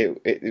 So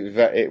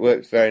it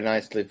works very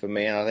nicely for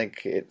me, and I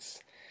think it's,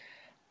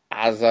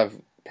 as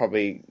I've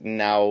probably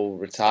now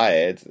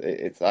retired,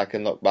 I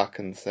can look back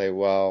and say,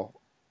 well,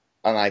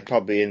 and I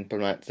probably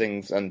implement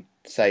things and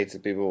say to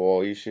people,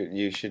 well, you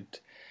should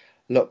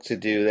look to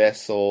do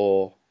this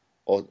or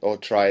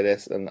try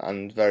this,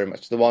 and very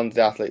much the ones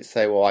the athletes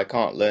say, well, I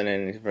can't learn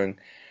anything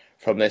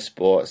from this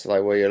sport. It's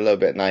like, well, you're a little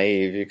bit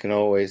naive. You can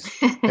always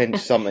pinch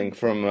something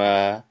from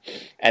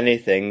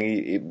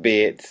anything,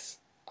 be it,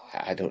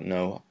 I don't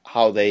know,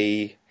 how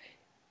they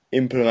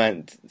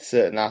implement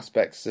certain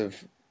aspects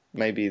of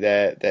maybe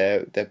their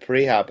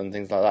prehab and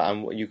things like that,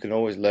 and you can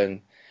always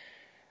learn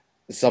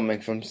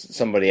something from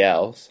somebody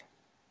else.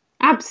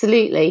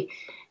 Absolutely.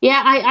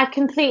 Yeah, I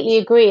completely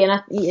agree,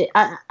 and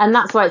and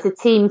that's why it's a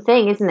team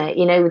thing, isn't it?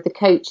 You know, with the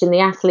coach and the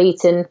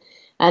athlete and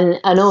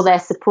all their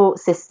support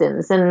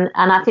systems, and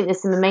I think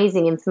there's some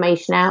amazing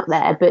information out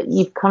there, but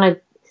you've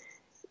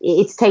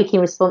it's taking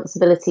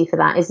responsibility for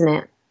that, isn't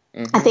it?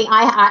 Mm-hmm. I think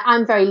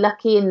I'm very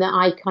lucky in that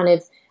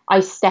I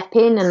step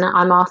in and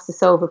I'm asked to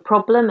solve a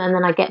problem, and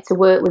then I get to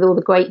work with all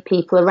the great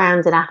people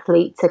around an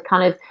athlete to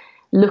kind of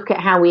look at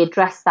how we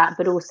address that,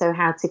 but also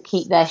how to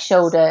keep their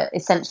shoulder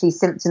essentially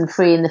symptom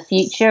free in the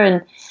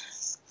future.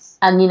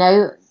 And you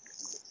know,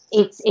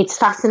 it's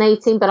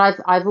fascinating, but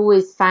I've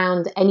always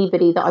found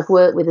anybody that I've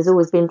worked with has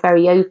always been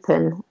very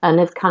open and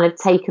have kind of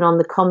taken on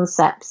the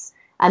concepts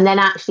and then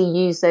actually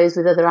used those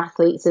with other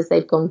athletes as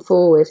they've gone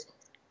forward.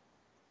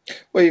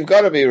 Well, you've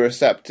got to be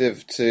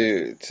receptive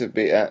to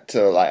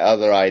like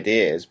other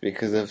ideas,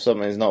 because if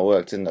something's not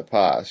worked in the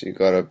past, you've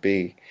got to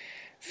be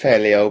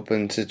fairly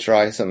open to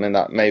try something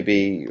that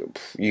maybe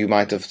you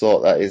might have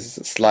thought that is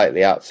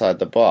slightly outside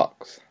the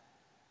box.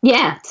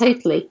 Yeah,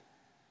 totally.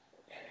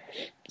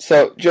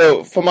 So,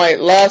 Joe, for my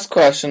last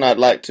question, I'd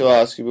like to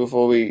ask you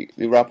before we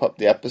wrap up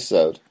the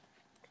episode,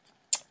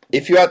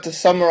 if you had to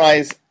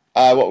summarize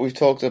what we've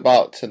talked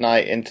about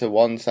tonight into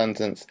one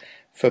sentence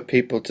for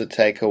people to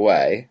take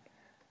away,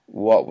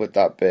 what would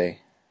that be?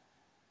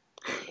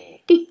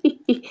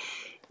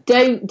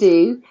 Don't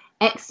do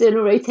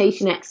external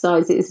rotation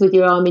exercises with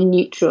your arm in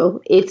neutral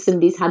if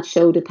somebody's had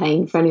shoulder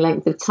pain for any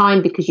length of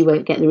time, because you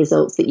won't get the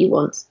results that you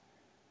want.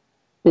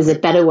 There's a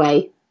better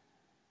way.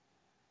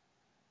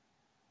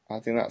 I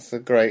think that's a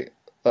great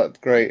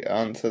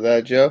answer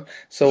there, Joe.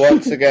 So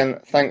once again,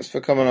 thanks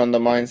for coming on the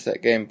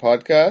Mindset Game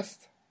podcast.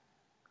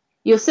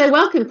 You're so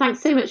welcome.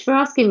 Thanks so much for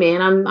asking me,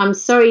 and I'm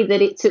sorry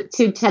that it took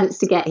 2 attempts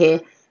to get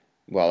here.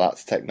 Well,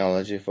 that's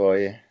technology for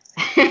you.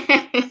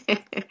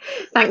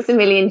 Thanks a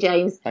million,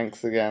 James.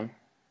 Thanks again.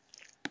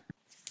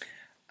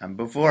 And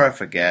before I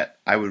forget,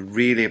 I would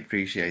really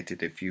appreciate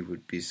it if you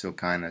would be so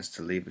kind as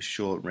to leave a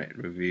short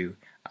written review,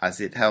 as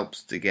it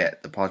helps to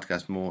get the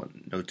podcast more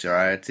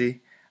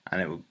notoriety,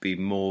 and it would be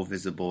more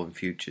visible in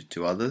future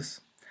to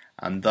others,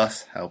 and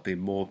thus helping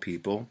more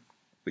people,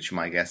 which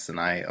my guests and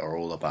I are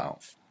all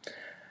about.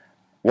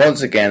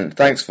 Once again,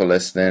 thanks for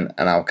listening,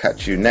 and I'll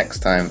catch you next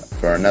time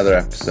for another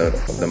episode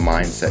of the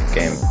Mindset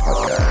Game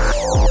podcast.